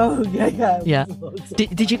book. Oh, yeah. Yeah.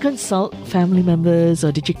 Did you consult family members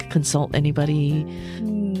or did you consult anybody?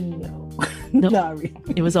 No. No. Not really.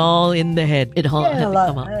 It was all in the head. It all had to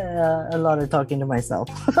come up. A lot of talking to myself.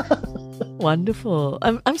 Wonderful.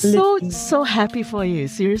 I'm so happy for you.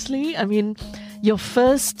 Seriously. I mean, your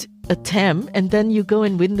first attempt and then you go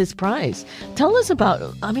and win this prize. Tell us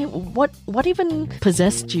about, I mean, what even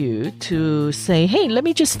possessed you to say, hey, let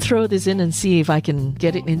me just throw this in and see if I can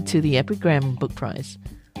get it into the Epigram book prize?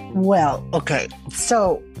 Well, okay.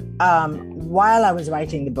 So while I was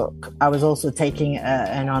writing the book, I was also taking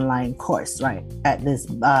an online course, right, at this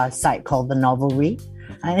site called The Novelry.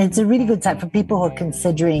 And it's a really good site for people who are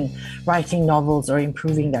considering writing novels or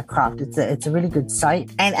improving their craft. It's a really good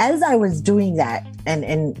site. And as I was doing that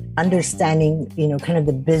and understanding, kind of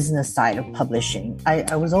the business side of publishing,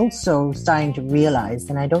 I was also starting to realize,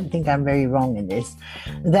 and I don't think I'm very wrong in this,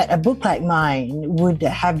 that a book like mine would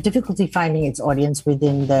have difficulty finding its audience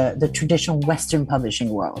within the traditional Western publishing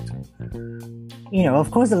world.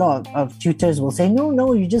 Of course, a lot of tutors will say,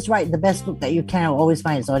 no, you just write the best book that you can. I'll always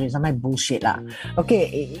find its audience. I'm like, bullshit lah.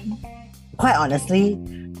 Okay, quite honestly,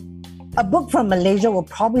 a book from Malaysia will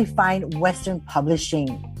probably find Western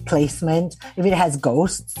publishing placement if it has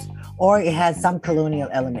ghosts or it has some colonial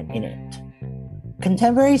element in it.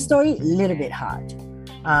 Contemporary story, a little bit hard.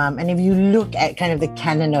 And if you look at kind of the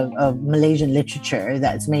canon of Malaysian literature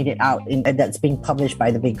that's made it out, that's being published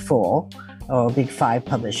by the Big Four, or Big Five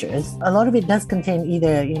publishers, a lot of it does contain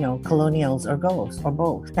either, colonials or ghosts or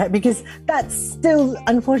both. Because that's still,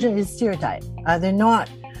 unfortunately, a stereotype. They're not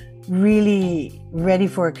really ready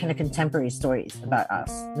for kind of contemporary stories about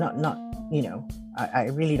us. Not I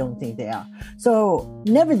really don't think they are. So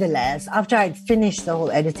nevertheless, after I'd finished the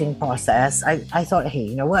whole editing process, I thought, hey,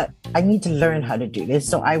 you know what? I need to learn how to do this.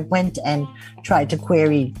 So I went and tried to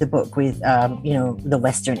query the book with, the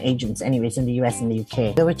Western agents anyways in the US and the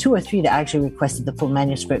UK. There were 2 or 3 that actually requested the full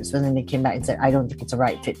manuscripts, and then they came back and said, I don't think it's a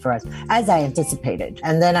right fit for us, as I anticipated.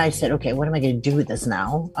 And then I said, okay, what am I going to do with this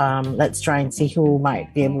now? Let's try and see who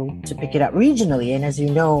might be able to pick it up regionally. And as you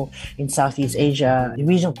know, in Southeast Asia, the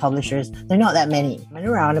regional publishers, they're not that many. And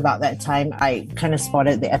around about that time, I kind of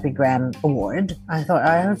spotted the Epigram Award. I thought,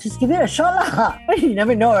 I'll just give it a shot lah. You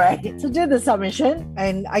never know, right? So did the submission.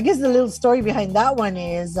 And I guess the little story behind that one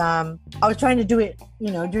is I was trying to do it,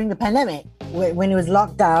 during the pandemic when it was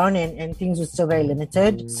locked down and things were still very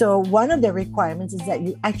limited. So one of the requirements is that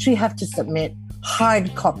you actually have to submit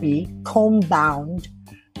hard copy, comb-bound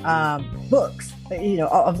books,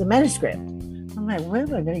 of the manuscript. I'm like, where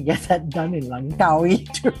am I going to get that done in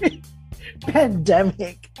Langkawi during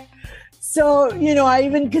pandemic? So, I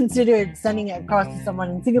even considered sending it across to someone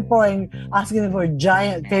in Singapore and asking them for a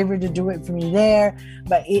giant favor to do it for me there.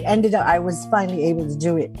 But it ended up, I was finally able to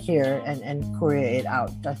do it here and courier it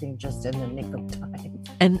out, I think just in the nick of time.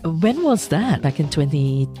 And when was that? Back in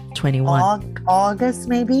 2021? August,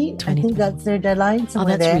 maybe? I think that's their deadline. Oh,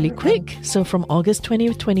 that's really quick. So from August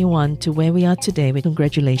 2021 to where we are today,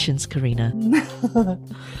 congratulations, Karina.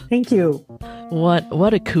 Thank you.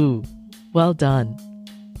 What a coup. Well done.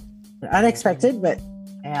 Unexpected, but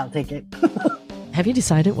I'll take it. Have you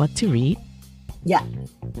decided what to read? Yeah.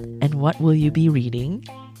 And what will you be reading?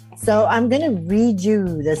 So I'm going to read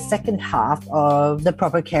you the second half of The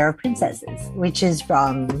Proper Care of Princesses, which is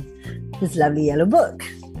from this lovely yellow book.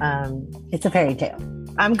 It's a fairy tale.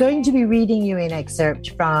 I'm going to be reading you an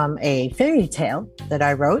excerpt from a fairy tale that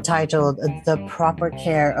I wrote titled The Proper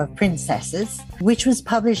Care of Princesses, which was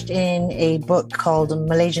published in a book called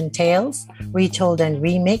Malaysian Tales, Retold and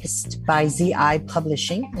Remixed by ZI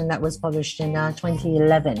Publishing, and that was published in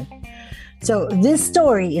 2011. So this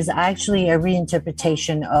story is actually a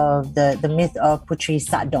reinterpretation of the myth of Putri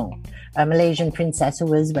Satdong, a Malaysian princess who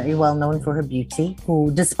was very well known for her beauty,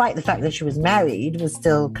 who, despite the fact that she was married, was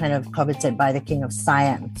still kind of coveted by the king of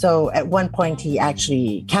Siam. So at one point, he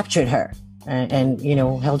actually captured her and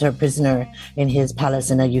held her prisoner in his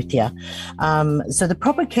palace in Ayutthaya. So the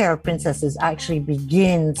proper care of princesses actually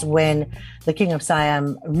begins when the king of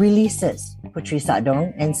Siam releases Putri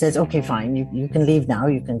Sadong and says, okay, fine, you can leave now,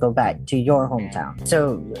 you can go back to your hometown.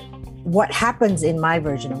 So what happens in my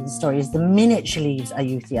version of the story is the minute she leaves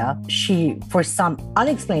Ayutthaya, she, for some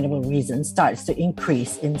unexplainable reason, starts to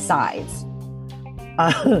increase in size.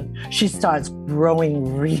 She starts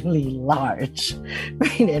growing really large,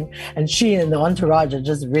 right? And she and the entourage are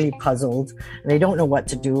just really puzzled. They don't know what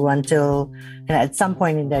to do until at some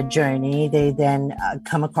point in their journey, they then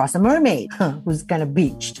come across a mermaid who's kind of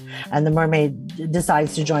beached, and the mermaid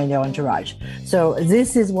decides to join their entourage. So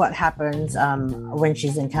this is what happens when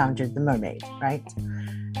she's encountered the mermaid, right?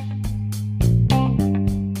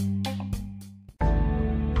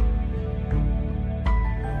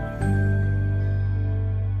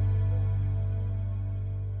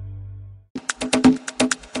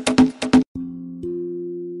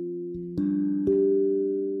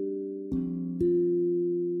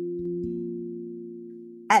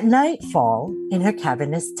 At nightfall, in her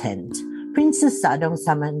cavernous tent, Princess Sadong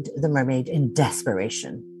summoned the mermaid in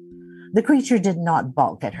desperation. The creature did not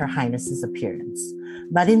balk at her highness's appearance,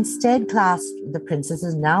 but instead clasped the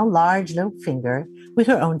princess's now large little finger with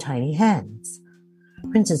her own tiny hands.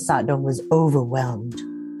 Princess Sadong was overwhelmed.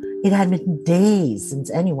 It had been days since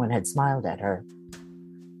anyone had smiled at her.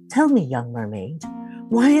 "Tell me, young mermaid,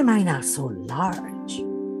 why am I now so large?"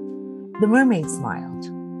 The mermaid smiled.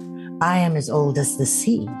 "I am as old as the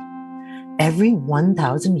sea. Every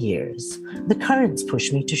 1,000 years, the currents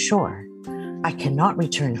push me to shore. I cannot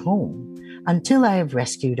return home until I have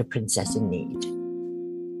rescued a princess in need."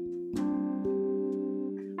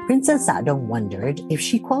 Princess Sadong wondered if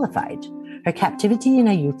she qualified. Her captivity in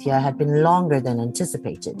Ayutthaya had been longer than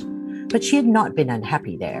anticipated, but she had not been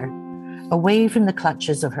unhappy there. Away from the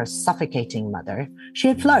clutches of her suffocating mother, she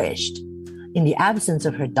had flourished. In the absence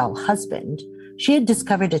of her dull husband, she had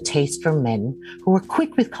discovered a taste for men who were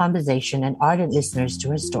quick with conversation and ardent listeners to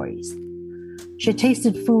her stories. She had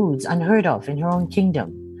tasted foods unheard of in her own kingdom,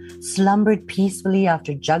 slumbered peacefully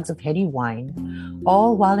after jugs of heady wine,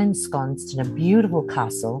 all while ensconced in a beautiful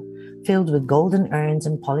castle filled with golden urns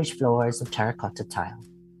and polished floors of terracotta tile.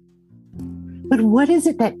 "But what is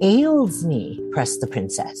it that ails me?" pressed the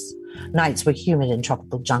princess. Nights were humid in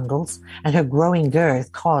tropical jungles, and her growing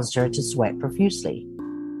girth caused her to sweat profusely.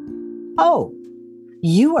 "Oh,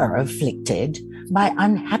 you are afflicted by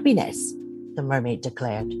unhappiness," the mermaid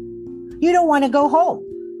declared. "You don't want to go home.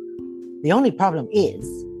 The only problem is,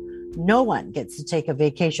 no one gets to take a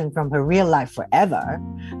vacation from her real life forever,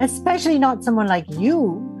 especially not someone like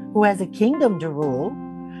you who has a kingdom to rule.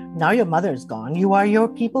 Now your mother's gone, you are your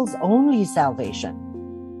people's only salvation."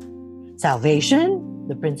 "Salvation?"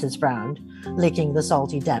 the princess frowned, licking the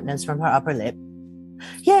salty dampness from her upper lip.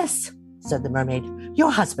 "Yes," said the mermaid,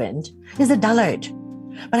 "your husband is a dullard.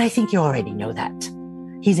 But I think you already know that.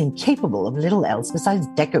 He's incapable of little else besides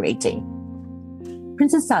decorating."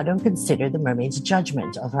 Princess Sadong considered the mermaid's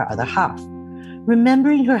judgment of her other half.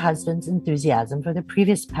 Remembering her husband's enthusiasm for the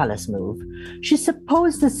previous palace move, she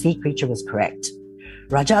supposed the sea creature was correct.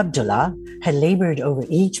 Raja Abdullah had labored over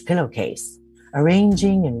each pillowcase,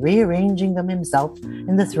 arranging and rearranging them himself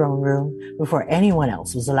in the throne room before anyone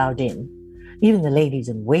else was allowed in. Even the ladies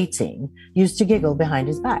in waiting used to giggle behind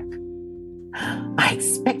his back. "I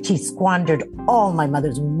expect he squandered all my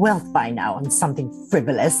mother's wealth by now on something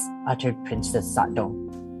frivolous," uttered Princess Sadong.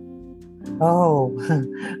 "Oh,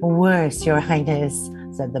 worse, your highness,"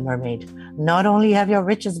 said the mermaid. "Not only have your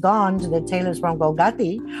riches gone to the tailors from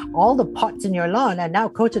Golgati, all the pots in your lawn are now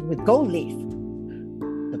coated with gold leaf."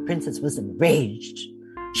 The princess was enraged.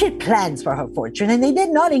 She had plans for her fortune, and they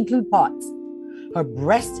did not include pots. Her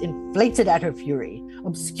breasts inflated at her fury,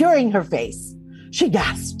 obscuring her face. She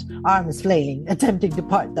gasped, arms flailing, attempting to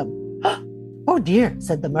part them. "Oh dear,"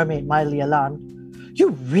 said the mermaid, mildly alarmed. "You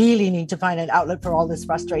really need to find an outlet for all this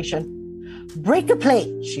frustration." "Break a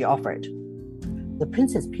plate," she offered. The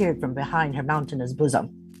princess peered from behind her mountainous bosom.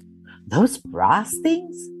 "Those brass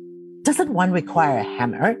things? Doesn't one require a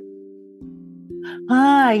hammer?"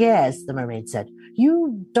 "Ah, yes," the mermaid said.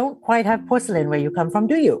 "You don't quite have porcelain where you come from,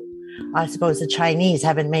 do you? I suppose the Chinese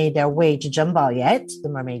haven't made their way to Jambal yet," the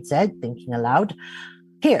mermaid said, thinking aloud.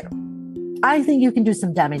 "Here, I think you can do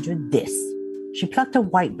some damage with this." She plucked a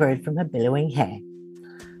white bird from her billowing hair.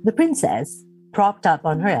 The princess, propped up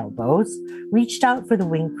on her elbows, reached out for the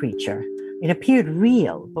winged creature. It appeared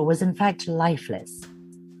real, but was in fact lifeless.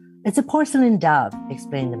 "It's a porcelain dove,"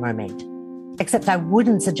 explained the mermaid. "Except I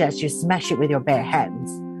wouldn't suggest you smash it with your bare hands.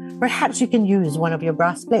 Perhaps you can use one of your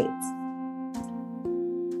brass plates."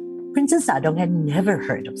 Princess Sadong had never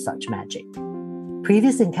heard of such magic.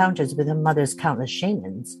 Previous encounters with her mother's countless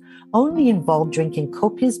shamans only involved drinking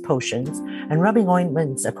copious potions and rubbing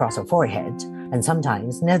ointments across her forehead and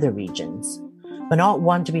sometimes nether regions. But not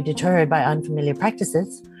one to be deterred by unfamiliar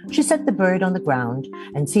practices, she set the bird on the ground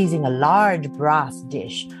and, seizing a large brass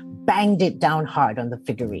dish, banged it down hard on the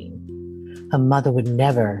figurine. Her mother would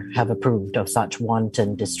never have approved of such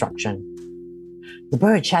wanton destruction. The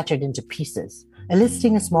bird shattered into pieces,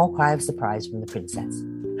 eliciting a small cry of surprise from the princess.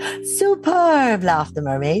 "Superb!" laughed the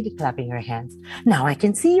mermaid, clapping her hands. "Now I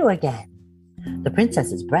can see you again." The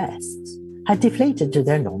princess's breasts had deflated to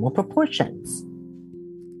their normal proportions.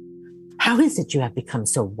 "How is it you have become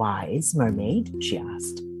so wise, mermaid?" she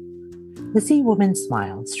asked. The sea woman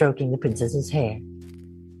smiled, stroking the princess's hair.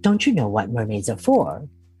 "Don't you know what mermaids are for?"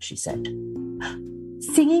 she said.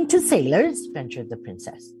 "Singing to sailors?" ventured the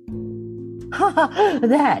princess.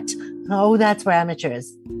 "That? Oh, that's for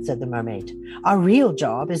amateurs," said the mermaid. "Our real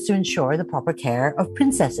job is to ensure the proper care of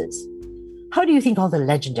princesses. How do you think all the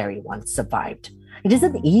legendary ones survived? It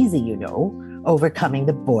isn't easy, you know, overcoming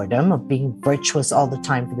the boredom of being virtuous all the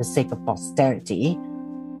time for the sake of posterity."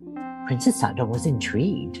 Princess Sadong was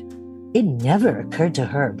intrigued. It never occurred to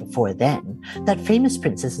her before then that famous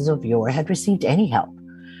princesses of yore had received any help.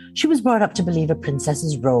 She was brought up to believe a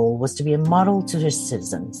princess's role was to be a model to her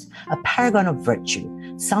citizens, a paragon of virtue,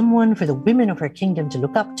 someone for the women of her kingdom to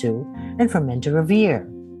look up to and for men to revere.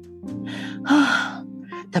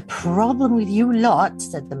 "The problem with you lot,"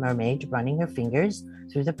 said the mermaid, running her fingers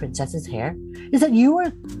through the princess's hair, "is that you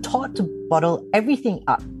are taught to bottle everything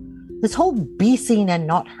up. This whole be seen and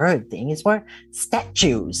not heard thing is for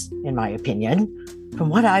statues, in my opinion. From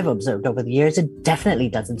what I've observed over the years, it definitely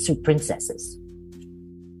doesn't suit princesses."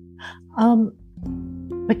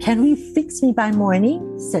 But can we fix me by morning?"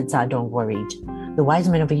 said Sadong, worried. The wise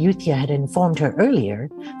men of Ayutthaya had informed her earlier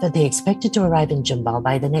that they expected to arrive in Jambal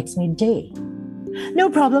by the next midday. "No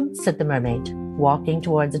problem," said the mermaid, walking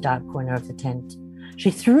towards a dark corner of the tent.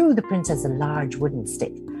 She threw the princess a large wooden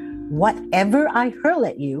stick. "Whatever I hurl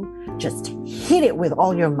at you, just hit it with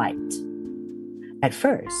all your might." At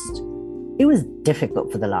first, it was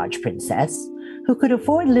difficult for the large princess, who could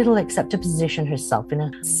afford little except to position herself in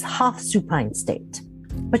a half-supine state.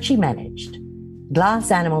 But she managed. Glass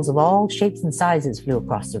animals of all shapes and sizes flew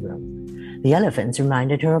across the room. The elephants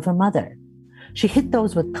reminded her of her mother. She hit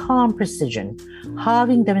those with calm precision,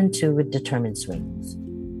 halving them in two with determined swings.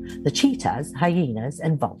 The cheetahs, hyenas,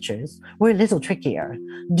 and vultures were a little trickier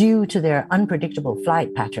due to their unpredictable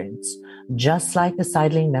flight patterns, just like the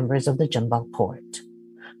sidling members of the Jambal court.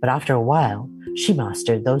 But after a while, she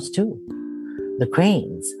mastered those too. The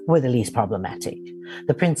cranes were the least problematic,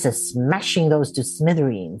 the princess smashing those to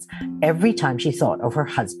smithereens every time she thought of her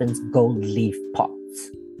husband's gold leaf pots.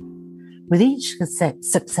 With each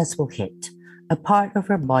successful hit, a part of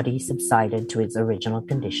her body subsided to its original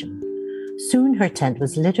condition. Soon her tent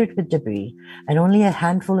was littered with debris, and only a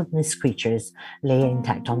handful of mist creatures lay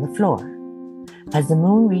intact on the floor. As the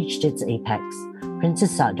moon reached its apex,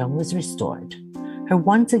 Princess Sadong was restored. Her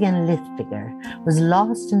once again lithe figure was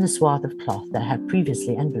lost in the swath of cloth that had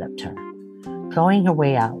previously enveloped her. Clawing her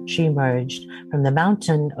way out, she emerged from the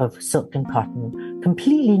mountain of silk and cotton,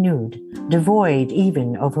 completely nude, devoid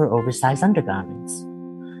even of her oversized undergarments.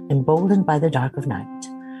 Emboldened by the dark of night,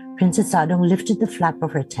 Princess Sadong lifted the flap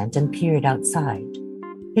of her tent and peered outside.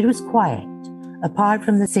 It was quiet, apart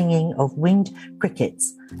from the singing of winged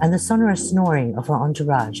crickets and the sonorous snoring of her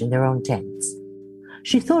entourage in their own tents.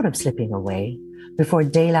 She thought of slipping away before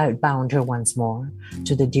daylight bound her once more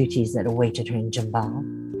to the duties that awaited her in Jambal.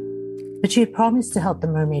 But she had promised to help the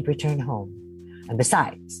mermaid return home. And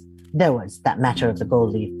besides, there was that matter of the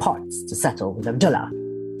gold leaf pots to settle with Abdullah.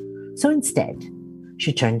 So instead,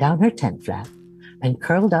 she turned down her tent flap and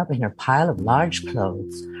curled up in her pile of large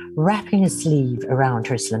clothes, wrapping a sleeve around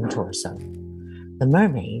her slim torso. The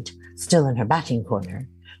mermaid, still in her batting corner,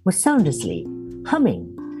 was sound asleep, humming,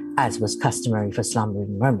 as was customary for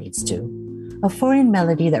slumbering mermaids too, a foreign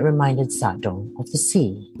melody that reminded Sadong of the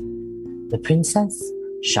sea. The princess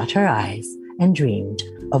shut her eyes and dreamed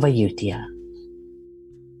of Ayutthaya.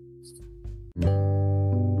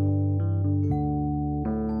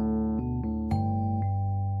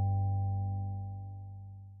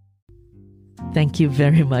 Thank you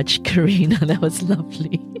very much, Karina. That was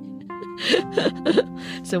lovely.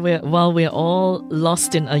 So while we're all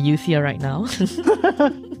lost in Ayutthaya right now.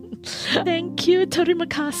 Thank you, terima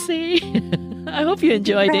kasih. I hope you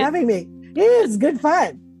enjoyed it. Thanks for having me. Yeah, it's good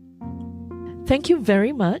fun. Thank you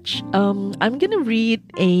very much. I'm going to read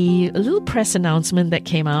a little press announcement that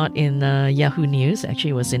came out in Yahoo News.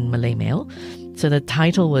 Actually, it was in Malay Mail. So the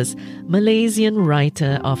title was Malaysian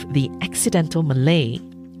Writer of the Accidental Malay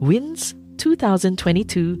Wins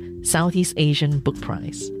 2022 Southeast Asian Book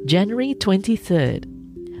Prize. January 23rd,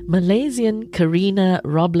 Malaysian Karina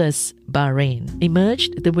Robles Bahrin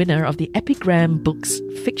emerged the winner of the Epigram Books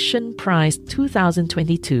Fiction Prize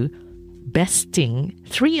 2022, besting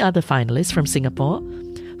 3 other finalists from Singapore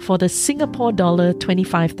for the Singapore dollar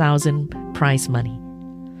 25,000 prize money.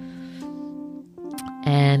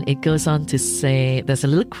 And it goes on to say, there's a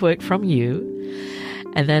little quote from you,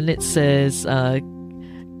 and then it says,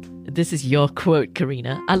 this is your quote,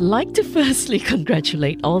 Karina. I'd like to firstly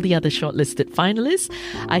congratulate all the other shortlisted finalists.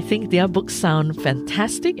 I think their books sound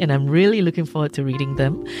fantastic and I'm really looking forward to reading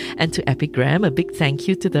them. And to Epigram, a big thank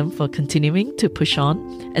you to them for continuing to push on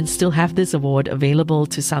and still have this award available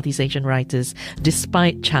to Southeast Asian writers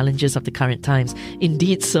despite challenges of the current times.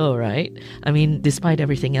 Indeed so, right? I mean, despite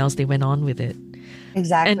everything else, they went on with it.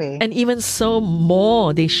 Exactly. And even so,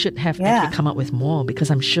 more, they should have actually come up with more, because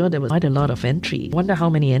I'm sure there was quite a lot of entry. Wonder how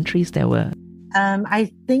many entries there were. I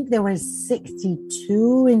think there was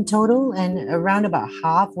 62 in total, and around about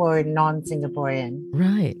half were non-Singaporean.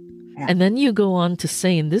 Right. Yeah. And then you go on to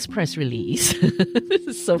say in this press release, this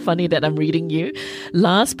is so funny that I'm reading you.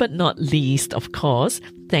 Last but not least, of course,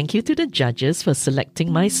 thank you to the judges for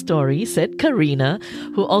selecting my story, said Karina,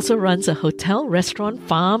 who also runs a hotel, restaurant,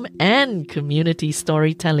 farm, and community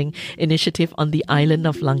storytelling initiative on the island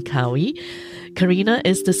of Langkawi. Karina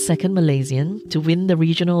is the second Malaysian to win the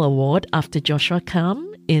regional award after Joshua Kam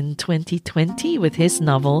in 2020 with his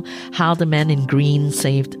novel How the Man in Green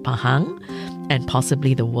Saved Pahang and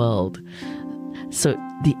possibly the world. So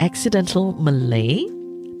The Accidental Malay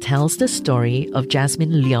tells the story of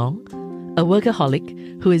Jasmine Low, a workaholic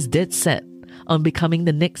who is dead set on becoming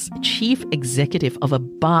the next chief executive of a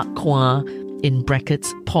bakwa, in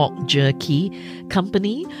brackets, pork jerky,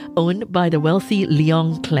 company owned by the wealthy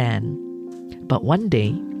Leong clan. But one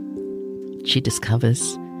day, she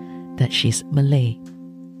discovers that she's Malay.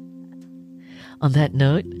 On that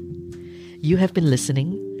note, you have been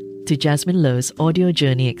listening to Jasmine Low's audio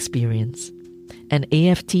journey experience, an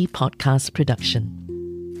AFT podcast production.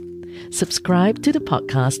 Subscribe to the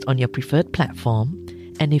podcast on your preferred platform,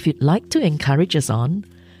 and if you'd like to encourage us on,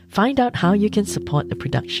 find out how you can support the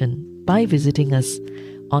production by visiting us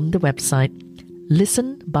on the website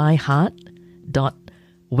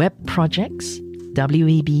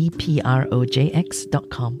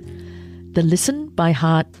listenbyheart.webprojects.com. The Listen by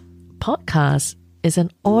Heart podcast is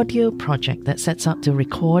an audio project that sets out to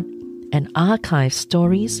record and archive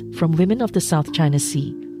stories from women of the South China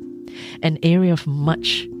Sea, an area of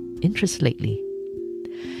much interest lately.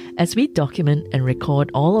 As we document and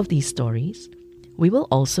record all of these stories, we will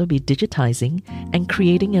also be digitizing and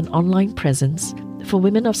creating an online presence for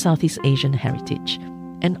women of Southeast Asian heritage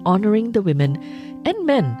and honoring the women and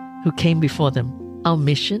men who came before them. Our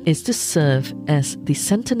mission is to serve as the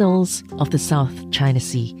Sentinels of the South China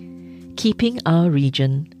Sea, keeping our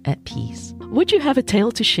region at peace. Would you have a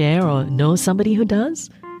tale to share or know somebody who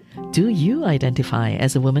does? Do you identify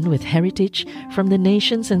as a woman with heritage from the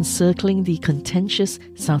nations encircling the contentious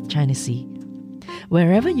South China Sea?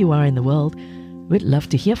 Wherever you are in the world, we'd love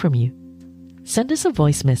to hear from you. Send us a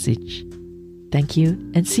voice message. Thank you,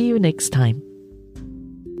 and see you next time.